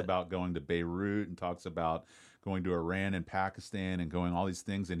he Love talks it. about going to Beirut, and talks about going to Iran and Pakistan, and going all these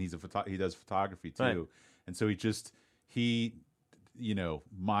things. And he does photography too. Right. And so he you know,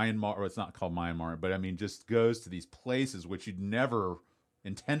 Myanmar, or it's not called Myanmar, but I mean, just goes to these places which you'd never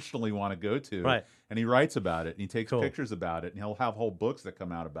intentionally want to go to. Right. And he writes about it, and he takes Cool. pictures about it, and he'll have whole books that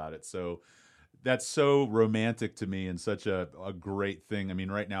come out about it. So that's so romantic to me, and such a great thing. I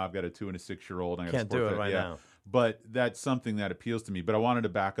mean, right now I've got a 2 and a 6-year-old. And I got a Can't do sport it fit, right now. But that's something that appeals to me. But I wanted to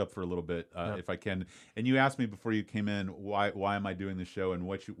back up for a little bit, if I can. And you asked me before you came in, why am I doing the show? And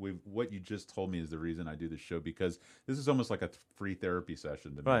what you just told me is the reason I do this show, because this is almost like a free therapy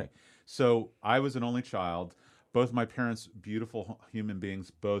session to me. Right. So I was an only child. Both my parents, beautiful human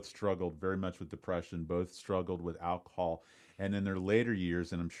beings, both struggled very much with depression, both struggled with alcohol. And in their later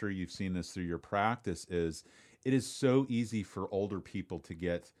years, and I'm sure you've seen this through your practice, it is so easy for older people to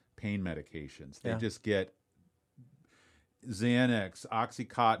get pain medications. They Yeah. just get Xanax,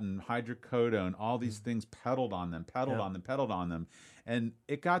 Oxycontin, hydrocodone, all these things peddled on them. And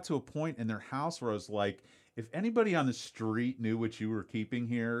it got to a point in their house where I was like, if anybody on the street knew what you were keeping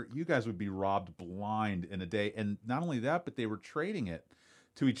here, you guys would be robbed blind in a day. And not only that, but they were trading it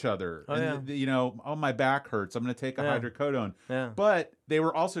to each other. Oh, and, yeah. you know, oh, my back hurts, I'm going to take a Yeah. hydrocodone. Yeah. But they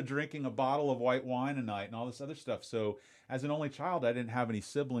were also drinking a bottle of white wine a night and all this other stuff. So as an only child, I didn't have any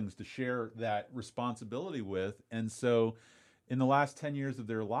siblings to share that responsibility with. And so in the last 10 years of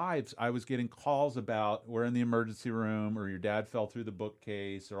their lives, I was getting calls about, we're in the emergency room, or your dad fell through the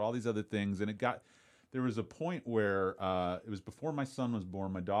bookcase, or all these other things. And there was a point where it was before my son was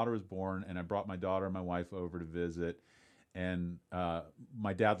born, my daughter was born, and I brought my daughter and my wife over to visit. And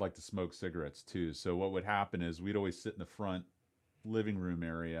my dad liked to smoke cigarettes too. So what would happen is we'd always sit in the front living room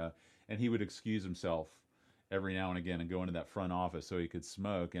area, and he would excuse himself every now and again and go into that front office so he could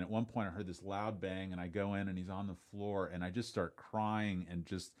smoke. And at one point I heard this loud bang, and I go in and he's on the floor, and I just start crying. And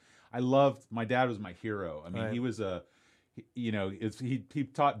my dad was my hero. I mean, Right. he was he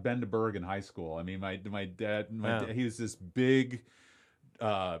taught Ben de Burgh in high school. I mean, my dad, he was this big,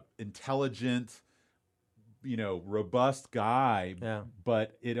 intelligent, robust guy, Yeah.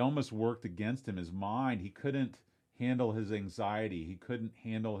 but it almost worked against him. His mind, he couldn't handle his anxiety. He couldn't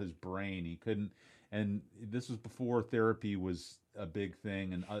handle his brain. He couldn't, and this was before therapy was a big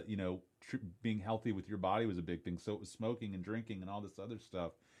thing, and being healthy with your body was a big thing. So it was smoking and drinking and all this other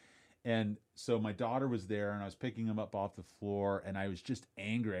stuff. And so my daughter was there, and I was picking him up off the floor, and I was just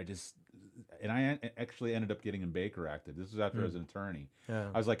angry. I actually ended up getting him Baker acted. This was after I was an attorney. Yeah.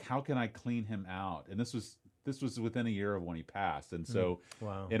 I was like, how can I clean him out? And this was within a year of when he passed. And so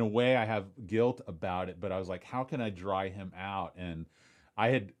Wow. in a way I have guilt about it, but I was like, how can I dry him out? And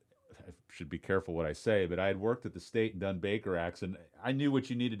I should be careful what I say, but I had worked at the state and done Baker Acts, and I knew what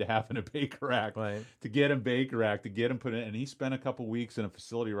you needed to have in a Baker Act Right. to get him Baker Act, to get him put in. And he spent a couple weeks in a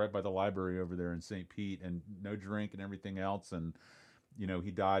facility right by the library over there in St. Pete, and no drink and everything else. And,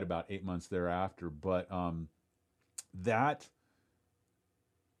 he died about 8 months thereafter. But that,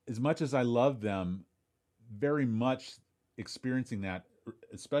 as much as I love them, very much experiencing that,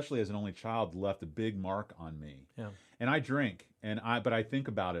 especially as an only child, left a big mark on me. Yeah. And I drink, but I think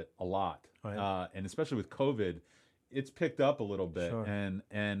about it a lot, Right. and especially with COVID, it's picked up a little bit. Sure. And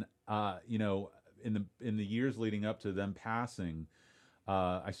in the years leading up to them passing,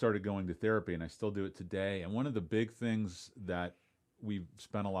 I started going to therapy, and I still do it today. And one of the big things that we've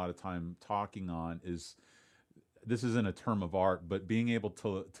spent a lot of time talking on is, this isn't a term of art, but being able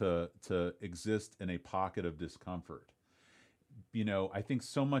to exist in a pocket of discomfort. I think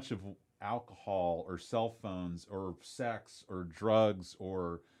so much of alcohol or cell phones or sex or drugs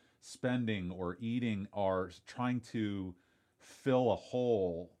or spending or eating are trying to fill a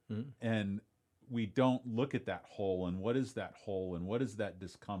hole, and we don't look at that hole, and what is that hole, and what is that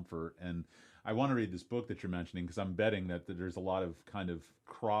discomfort. And I want to read this book that you're mentioning, because I'm betting that there's a lot of kind of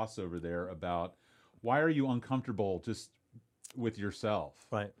crossover there about, why are you uncomfortable just with yourself?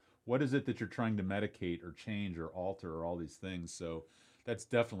 Right. What is it that you're trying to medicate or change or alter, or all these things? So that's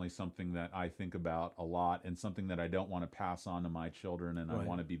definitely something that I think about a lot, and something that I don't want to pass on to my children, and I Right.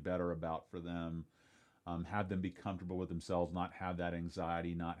 want to be better about for them. Have them be comfortable with themselves, not have that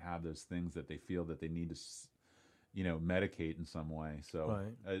anxiety, not have those things that they feel that they need to, medicate in some way. So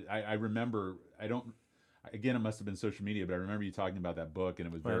Right. I remember, again, it must have been social media, but I remember you talking about that book, and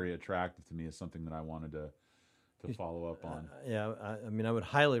it was Right. very attractive to me as something that I wanted to follow up on. Yeah. I mean, I would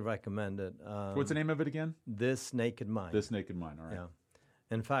highly recommend it. What's the name of it again? This Naked Mind. This Naked Mind. All right. Yeah.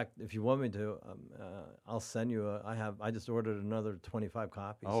 In fact, if you want me to, I'll send you. I just ordered another 25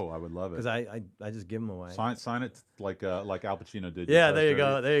 copies. Oh, I would love it. Because I just give them away. Sign it like Al Pacino did. Yeah, there you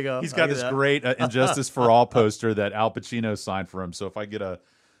go. There you go. He's got this that. great Injustice for All poster that Al Pacino signed for him. So if I get a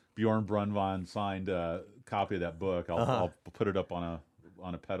Bjorn Brunvand signed copy of that book, I'll put it up on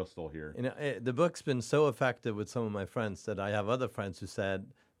a pedestal here. The book's been so effective with some of my friends that I have other friends who said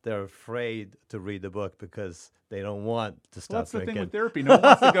they're afraid to read the book because they don't want to stop Well, that's drinking. the thing with therapy.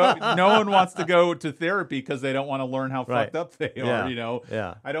 No one wants to go to therapy because they don't want to learn how Right. fucked up they Yeah. are.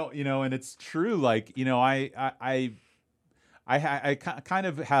 Yeah. I don't. And it's true. Like, I kind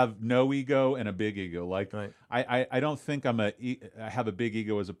of have no ego and a big ego. Like, Right. I don't think I have a big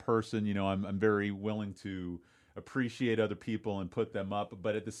ego as a person. I'm very willing to appreciate other people and put them up.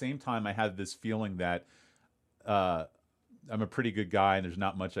 But at the same time, I have this feeling that I'm a pretty good guy, and there's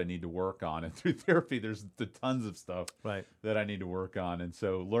not much I need to work on. And through therapy, there's the tons of stuff Right. that I need to work on. And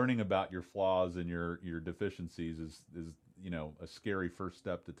so learning about your flaws and your deficiencies is a scary first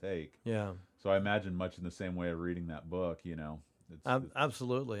step to take. Yeah. So I imagine much in the same way of reading that book, it's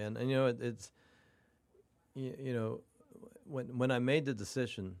Absolutely, and it's when I made the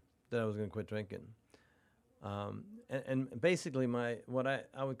decision that I was going to quit drinking, and basically I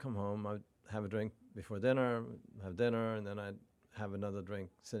would come home, I would have a drink before dinner, have dinner, and then I'd have another drink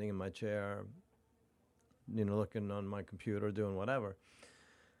sitting in my chair, looking on my computer, doing whatever.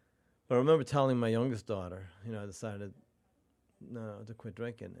 But I remember telling my youngest daughter, I decided to quit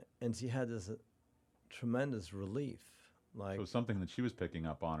drinking, and she had this tremendous relief. Like, it was something that she was picking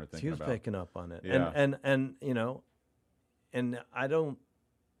up on or thinking she was about. picking up on it, Yeah. and I don't.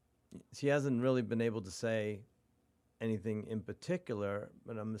 She hasn't really been able to say anything in particular,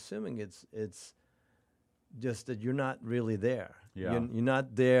 but I'm assuming it's just that you're not really there. Yeah. You're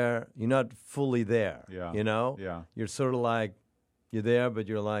not there. You're not fully there. Yeah. Yeah. You're sort of like you're there, but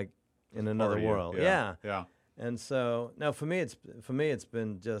you're like in another Part of you. world. Yeah. Yeah. And so now for me, it's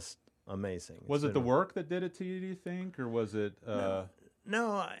been just amazing. Was It's it the been- work that did it to you, do you think? Or was it...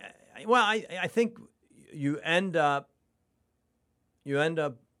 No, I think you end up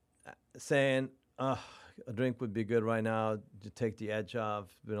saying, a drink would be good right now to take the edge off.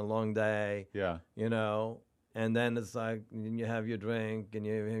 It's been a long day, Yeah. and then it's like and you have your drink and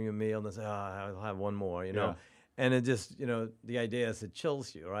you have your meal, and they say, "Oh, I'll have one more," you know, Yeah. and it just the idea is it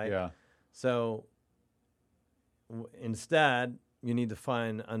chills you, right? Yeah. So instead, you need to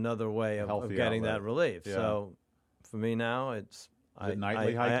find another way of Healthy getting outlet. that relief. Yeah. So for me now, it's Is it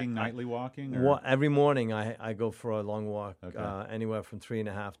nightly hiking, nightly walking? Or? every morning I go for a long walk, Okay. anywhere from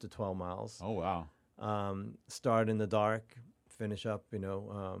 3.5 to 12 miles. Oh, wow. Start in the dark, finish up,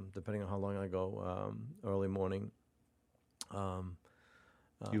 depending on how long I go, early morning. Do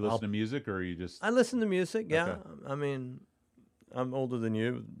you listen to music or you just. I listen to music, yeah. Okay. I mean, I'm older than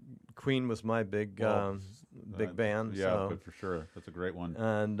you. Queen was my big Well, big band. Yeah, so. but for sure. That's a great one.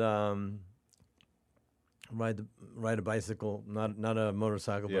 And ride a bicycle, not a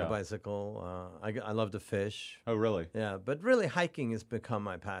motorcycle, but Yeah. a bicycle. I love to fish. Oh, really? Yeah, but really hiking has become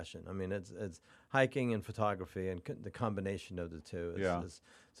my passion. I mean, it's hiking and photography, and the combination of the two. Yeah.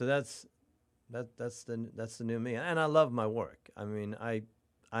 So that's the new me, and I love my work. I mean, I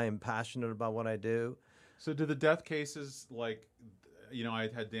am passionate about what I do. So do the death cases, like, I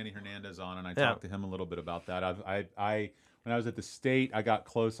had Danny Hernandez on, and I Yeah. talked to him a little bit about that. I when I was at the state, I got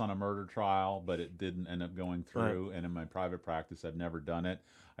close on a murder trial, but it didn't end up going through. And in my private practice, I've never done it.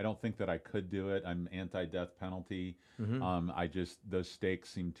 I don't think that I could do it. I'm anti-death penalty. Those stakes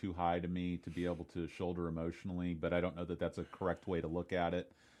seem too high to me to be able to shoulder emotionally. But I don't know that that's a correct way to look at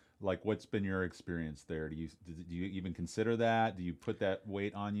it. Like, what's been your experience there? Do you even consider that? Do you put that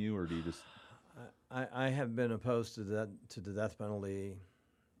weight on you, or do you just? I have been opposed to the death penalty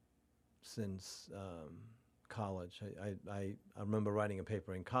since college. I remember writing a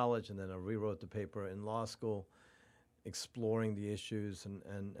paper in college, and then I rewrote the paper in law school, exploring the issues,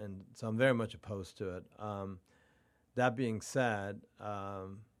 and so I'm very much opposed to it. That being said, I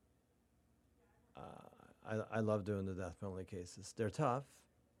love doing the death penalty cases. They're tough.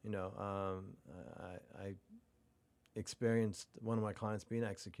 I experienced one of my clients being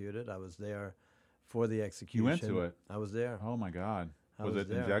executed. I was there for the execution. You went to it? I was there. Oh my God! I Was was it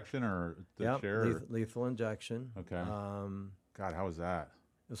there. injection or the Yep, chair? or- lethal injection. Okay. God, how was that?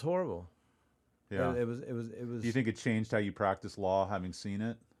 It was horrible. Yeah. It was. Do you think it changed how you practice law, having seen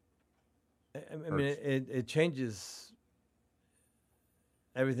it? I mean, it changes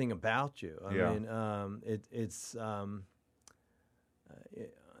everything about you. I Yeah. mean, it's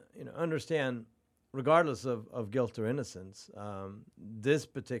understand, regardless of guilt or innocence, this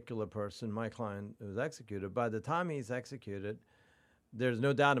particular person, my client who was executed, by the time he's executed, there's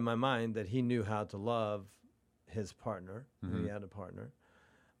no doubt in my mind that he knew how to love his partner. He had a partner.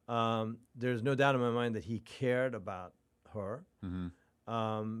 There's no doubt in my mind that he cared about her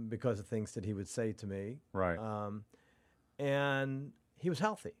because of things that he would say to me. Right. And he was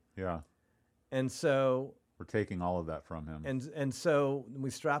healthy. Yeah. And so We're taking all of that from him. And so we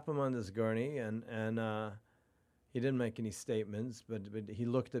strap him on this gurney, and he didn't make any statements, but he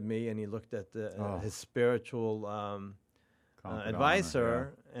looked at me and he looked at his spiritual Confidant,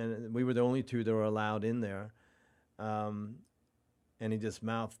 advisor, and we were the only two that were allowed in there. And he just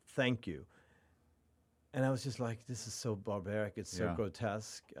mouthed, "Thank you." And I was just like, this is so barbaric. It's so Yeah.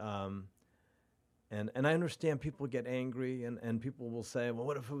 grotesque. And I understand people get angry, and people will say, well,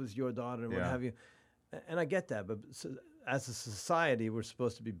 what if it was your daughter and what Yeah. have you? And I get that, but as a society, we're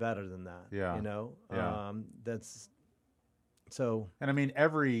supposed to be better than that. Yeah. Yeah. That's so. And I mean, I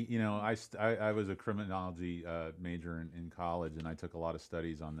was a criminology major in college, and I took a lot of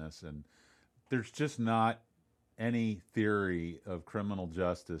studies on this, and there's just not any theory of criminal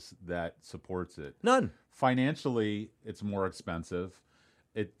justice that supports it. None. Financially, it's more expensive.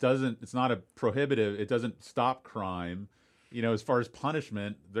 It's not a prohibitive. It doesn't stop crime. As far as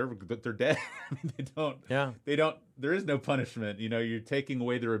punishment, they're dead. I mean, they don't. There is no punishment. You're taking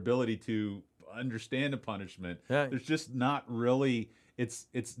away their ability to understand a punishment. Yeah. There's just not really.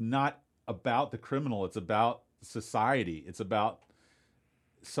 It's not about the criminal. It's about society. It's about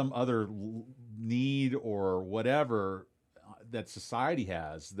some other need or whatever that society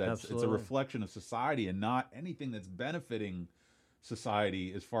has. It's a Absolutely. reflection of society and not anything that's benefiting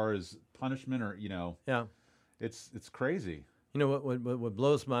society as far as punishment or Yeah. It's crazy. What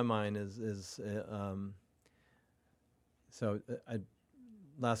blows my mind is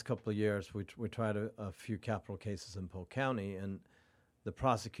last couple of years we tried a few capital cases in Polk County, and the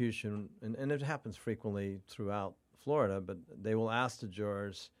prosecution, and it happens frequently throughout Florida, but they will ask the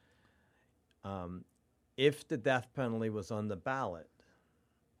jurors, if the death penalty was on the ballot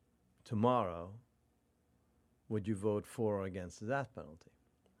tomorrow, would you vote for or against the death penalty?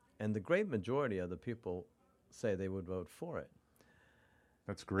 And the great majority of the people say they would vote for it.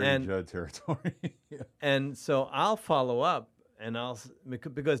 That's Grady Judd territory. Yeah. And so I'll follow up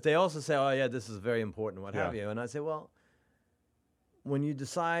and because they also say, oh yeah, this is very important, what have Yeah. you. And I say, well, when you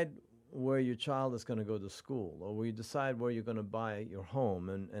decide where your child is going to go to school, or where you decide where you're going to buy your home,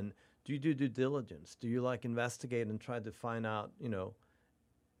 and do you do due diligence? Do you like investigate and try to find out,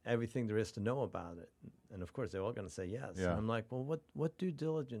 everything there is to know about it? And of course, they're all going to say yes. Yeah. And I'm like, well, what due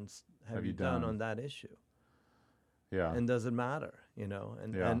diligence have you done on that issue? Yeah. And does it matter?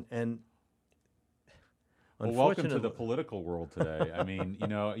 And Yeah. and Well, welcome to the unfortunately- political world today. I mean,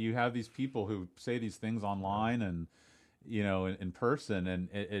 you have these people who say these things online and, in person,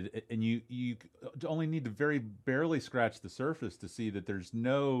 and you only need to very barely scratch the surface to see that there's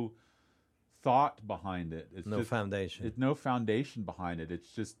no thought behind it. It's no just, foundation. It's no foundation behind it.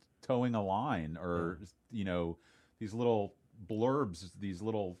 It's just towing a line, or these little blurbs, these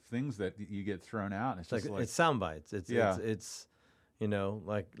little things that you get thrown out. And it's It's just like it's sound bites. It's Yeah. it's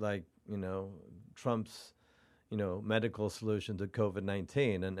like Trump's medical solution to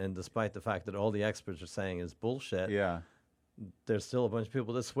COVID-19, and despite the fact that all the experts are saying is bullshit, yeah, there's still a bunch of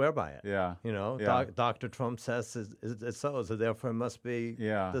people that swear by it. yeah, yeah. Dr. Trump says it's so therefore it must be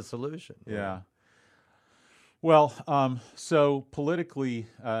Yeah. the solution. Yeah. Well, so politically,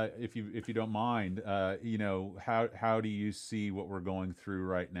 if you don't mind, how do you see what we're going through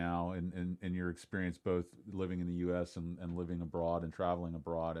right now in your experience, both living in the U.S. and living abroad and traveling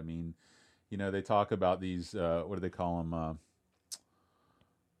abroad? I mean, they talk about these, what do they call them?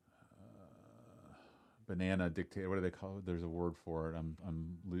 Banana dictator. What do they call it? There's a word for it.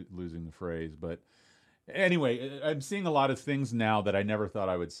 I'm losing the phrase, but anyway, I'm seeing a lot of things now that I never thought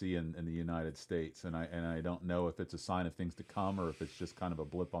I would see in the United States, and I don't know if it's a sign of things to come, or if it's just kind of a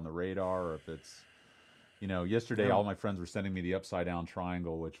blip on the radar, or if it's, yesterday all my friends were sending me the upside down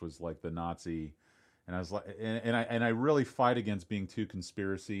triangle, which was like the Nazi, and I was like, and I really fight against being too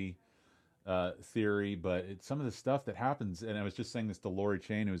conspiracy theory, but some of the stuff that happens, and I was just saying this to Lori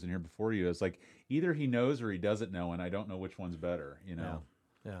Chain, who was in here before you, it's like either he knows or he doesn't know, and I don't know which one's better,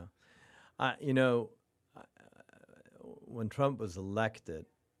 Yeah. When Trump was elected,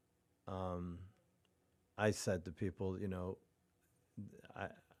 I said to people,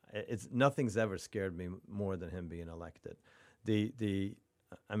 nothing's ever scared me more than him being elected.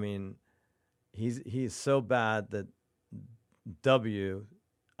 I mean, he's so bad that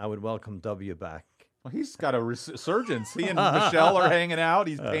I would welcome W back. Well, he's got a resurgence. He and Michelle are hanging out.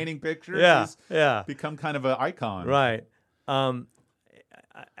 He's painting pictures. Yeah, He's yeah. become kind of an icon. Right. And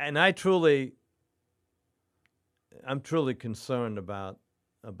I'm truly concerned about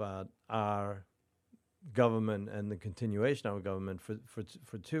our government and the continuation of our government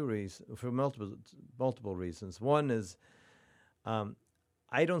for two reasons, for multiple reasons. One is,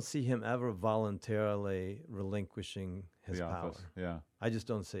 I don't see him ever voluntarily relinquishing his The power. office. Yeah. I just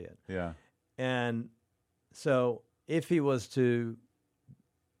don't see it. Yeah. And so if he was to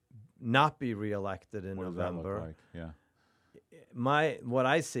not be reelected in What does that November, look like? Yeah. what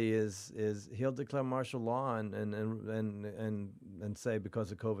I see is he'll declare martial law and say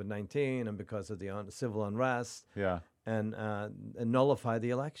because of COVID-19 and because of the civil unrest Yeah. and nullify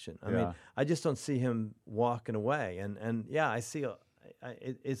the election. I mean, Yeah. I just don't see him walking away. And yeah, I see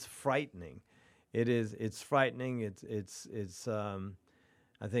it's frightening. It's frightening. It's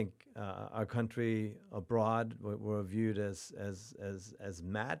I think our country abroad we're viewed as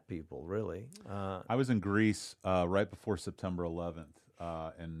mad people, really. I was in Greece right before September 11th,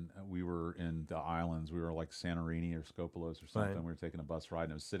 and we were in the islands. We were like Santorini or Skopelos or something. Right. We were taking a bus ride,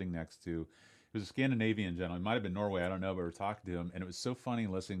 and I was sitting next to, it was a Scandinavian gentleman. It might have been Norway, I don't know, but we were talking to him, and it was so funny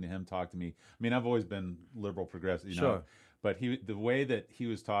listening to him talk to me. I mean, I've always been liberal, progressive, you know. Sure. But the way that he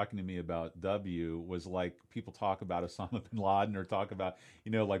was talking to me about W was like people talk about Osama bin Laden or talk about,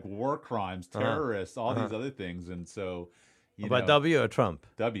 like war crimes, terrorists, all these other things. And so, About W or Trump?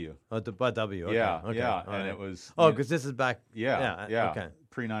 W. About W. Okay. Yeah, Okay. yeah. All And right. it was. Oh, because this is back. Yeah. Okay.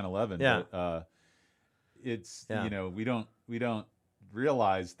 Pre 9/11. Yeah. But it's, Yeah. we don't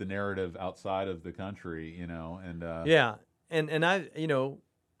realize the narrative outside of the country, and Yeah, and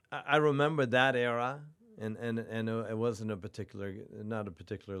I remember that era, and it wasn't not a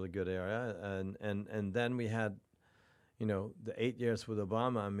particularly good era, and then we had, the 8 years with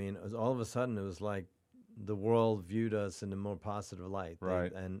Obama. I mean, all of a sudden it was like the world viewed us in a more positive light.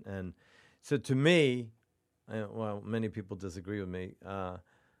 Right. And so to me, well, many people disagree with me.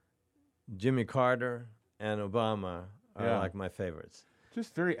 Jimmy Carter and Obama are Yeah. like my favorites.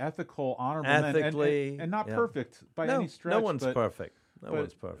 just very ethical, honorable men, Ethically, and not yeah. perfect by No, any stretch. no one's but perfect. That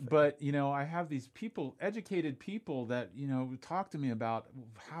one's perfect. But I have these people, educated people, that talk to me about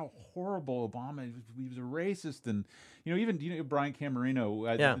how horrible Obama. He was a racist, and even Brian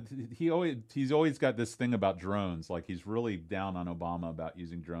Camerino. Yeah. He's always got this thing about drones. Like, he's really down on Obama about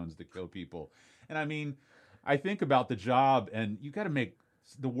using drones to kill people. And I mean, I think about the job, and you got to make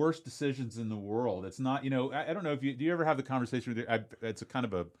the worst decisions in the world. It's not, I don't know if do you ever have the conversation with it's a kind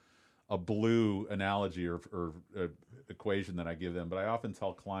of a blue analogy or equation that I give them, but I often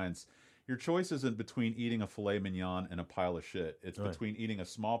tell clients, your choice isn't between eating a filet mignon and a pile of shit. It's between eating a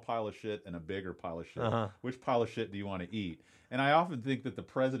small pile of shit and a bigger pile of shit. Which pile of shit do you want to eat? And I often think that the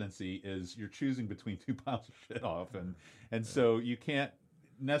presidency is you're choosing between two piles of shit often. And so you can't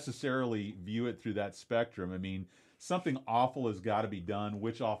necessarily view it through that spectrum. I mean, something awful has got to be done.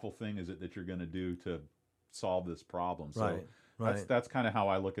 Which awful thing is it that you're going to do to solve this problem? So that's kind of how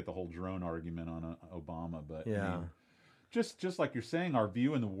I look at the whole drone argument on Obama. But yeah. I mean, just like you're saying, our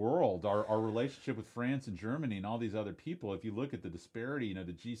view in the world, our relationship with France and Germany and all these other people, if you look at the disparity,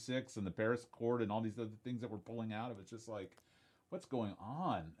 the G6 and the Paris Accord and all these other things that we're pulling out of, it's just like, what's going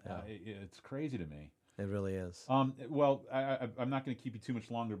on? Yeah. It's crazy to me. It really is. Well, I'm not going to keep you too much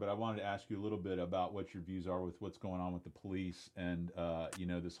longer, but I wanted to ask you a little bit about what your views are with what's going on with the police and,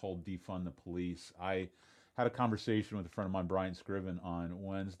 this whole defund the police. I had a conversation with a friend of mine, Brian Scriven, on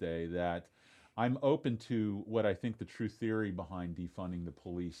Wednesday, that I'm open to what I think the true theory behind defunding the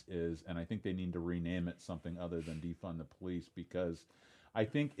police is, and I think they need to rename it something other than defund the police, because I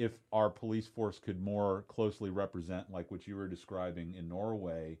think if our police force could more closely represent like what you were describing in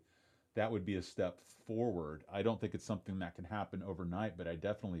Norway, that would be a step forward. I don't think it's something that can happen overnight, but I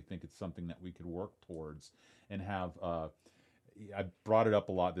definitely think it's something that we could work towards and have. I brought it up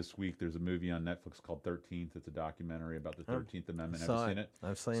a lot this week. There's a movie on Netflix called 13th. It's a documentary about the 13th Amendment. Have you seen it?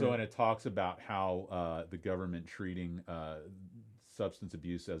 I've seen it. it. And it talks about how the government treating substance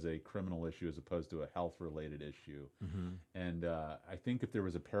abuse as a criminal issue as opposed to a health-related issue. Mm-hmm. And I think if there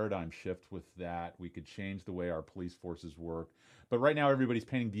was a paradigm shift with that, we could change the way our police forces work. But right now, everybody's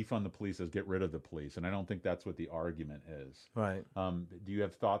painting defund the police as get rid of the police, and I don't think that's what the argument is. Right. Do you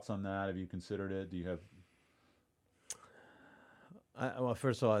have thoughts on that? Have you considered it? Do you have... Well,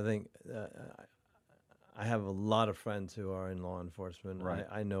 first of all, I think I have a lot of friends who are in law enforcement. Right.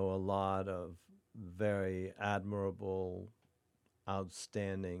 I know a lot of very admirable,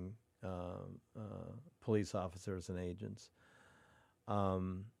 outstanding police officers and agents.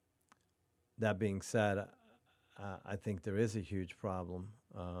 That being said, I think there is a huge problem,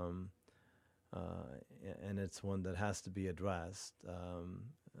 and it's one that has to be addressed.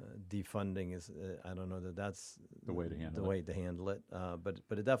 Defunding is, I don't know that that's the way to handle the way to handle it, but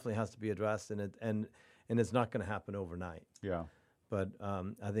it definitely has to be addressed, and it's not going to happen overnight. Yeah. But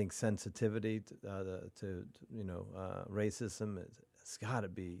I think sensitivity to racism it's got to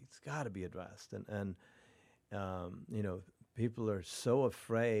be addressed, and people are so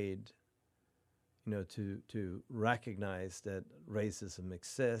afraid, to recognize that racism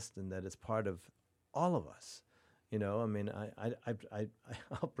exists and that it's part of all of us. I mean,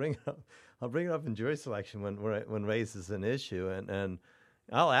 I'll bring it up in jury selection when race is an issue, and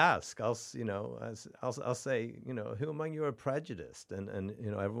I'll ask, I'll say, who among you are prejudiced, and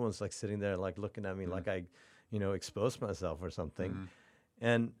everyone's like sitting there like looking at me like I, exposed myself or something,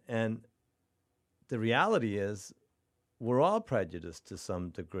 and the reality is, we're all prejudiced to some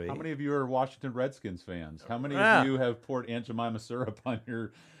degree. How many of you are Washington Redskins fans? How many of you have poured Aunt Jemima syrup on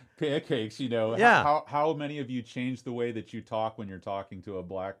your pancakes? Yeah. How many of you change the way that you talk when you're talking to a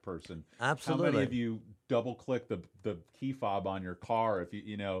black person? Absolutely. How many of you double click the key fob on your car if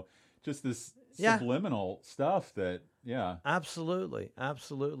you just this subliminal stuff that Absolutely,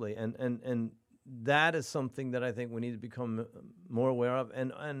 and that is something that I think we need to become more aware of,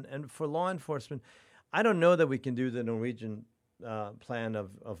 and for law enforcement, I don't know that we can do the Norwegian plan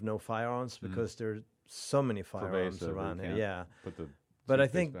of no firearms because there's so many firearms around here. Yeah. But I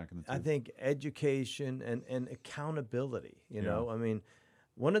think education and accountability, I mean,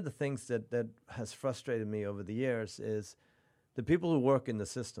 one of the things that has frustrated me over the years is the people who work in the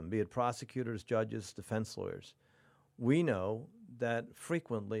system, be it prosecutors, judges, defense lawyers, we know that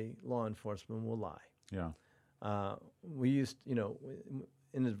frequently law enforcement will lie. Yeah. We used,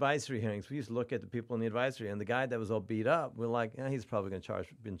 in advisory hearings, we used to look at the people in the advisory, and the guy that was all beat up, we're like, he's probably going to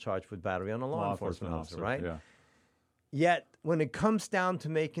been charged with battery on a law enforcement officer, right? Yeah. Yet, when it comes down to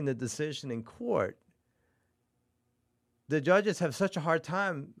making the decision in court, the judges have such a hard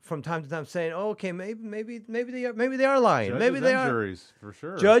time from time to time saying, "Oh, okay, maybe they are lying. Judges maybe they are juries for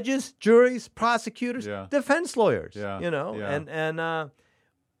sure. Judges, juries, prosecutors, defense lawyers. Yeah. And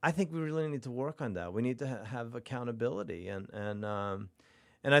I think we really need to work on that. We need to have accountability, and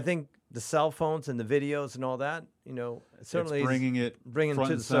I think the cell phones and the videos and all that, certainly it's bringing it bringing front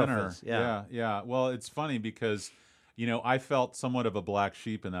to and the center. surface. Yeah. Yeah. Well, it's funny because, I felt somewhat of a black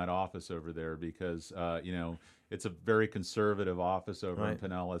sheep in that office over there because, it's a very conservative office over in Right.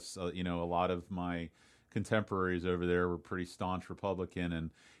 Pinellas. A lot of my contemporaries over there were pretty staunch Republican,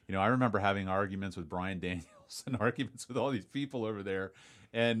 and I remember having arguments with Brian Daniels and arguments with all these people over there,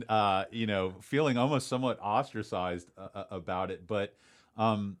 and feeling almost somewhat ostracized about it. But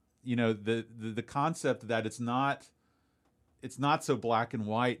the concept that it's not so black and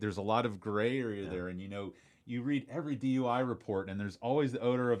white. There's a lot of gray area there, and you read every DUI report, and there's always the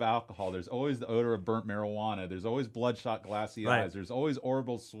odor of alcohol. There's always the odor of burnt marijuana. There's always bloodshot, glassy Right. eyes. There's always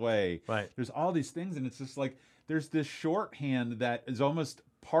orbital sway. Right. There's all these things, and it's just like there's this shorthand that is almost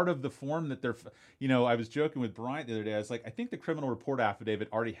part of the form that they're. I was joking with Bryant the other day. I was like, I think the criminal report affidavit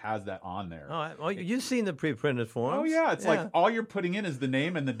already has that on there. Well, you've seen the pre-printed forms. Oh yeah, it's like all you're putting in is the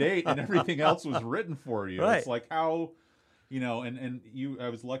name and the date, and everything else was written for you. Right. It's like how, and you. I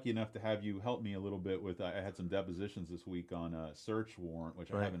was lucky enough to have you help me a little bit with. I had some depositions this week on a search warrant,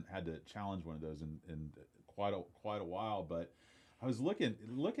 which I Right. haven't had to challenge one of those in quite a while. But I was looking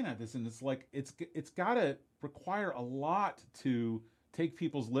at this, and it's like it's got to require a lot to take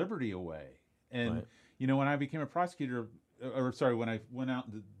people's liberty away. And Right. when I became a prosecutor, when I went out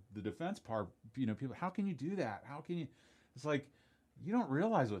into the defense part, people, how can you do that? How can you? It's like you don't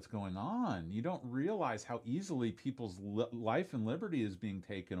realize what's going on. You don't realize how easily people's life and liberty is being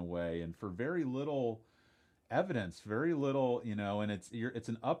taken away, and for very little evidence, very little, and it's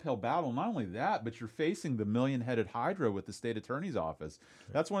an uphill battle. Not only that, but you're facing the million-headed hydra with the state attorney's office.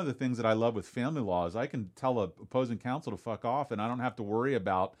 That's one of the things that I love with family law is I can tell a opposing counsel to fuck off, and I don't have to worry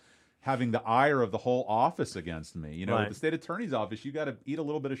about having the ire of the whole office against me. Right. With the state attorney's office, you got to eat a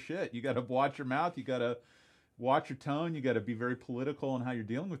little bit of shit. You got to watch your mouth. You got to watch your tone. You got to be very political in how you're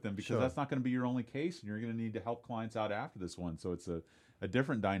dealing with them because Sure. that's not going to be your only case, and you're going to need to help clients out after this one. So it's a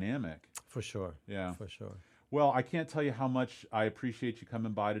different dynamic. For sure. Yeah. For sure. Well, I can't tell you how much I appreciate you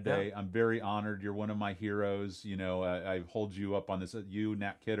coming by today. I'm very honored. You're one of my heroes. I hold you up on this. You,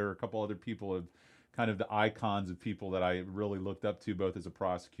 Nat Kidder, a couple other people have kind of the icons of people that I really looked up to, both as a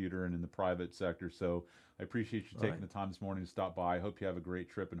prosecutor and in the private sector. So I appreciate you taking the time this morning to stop by. I hope you have a great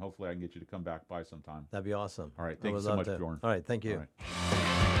trip, and hopefully I can get you to come back by sometime. That'd be awesome. All right. I Thank you would so love much, to. Bjorn. All right. Thank you. All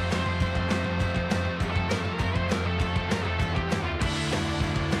right.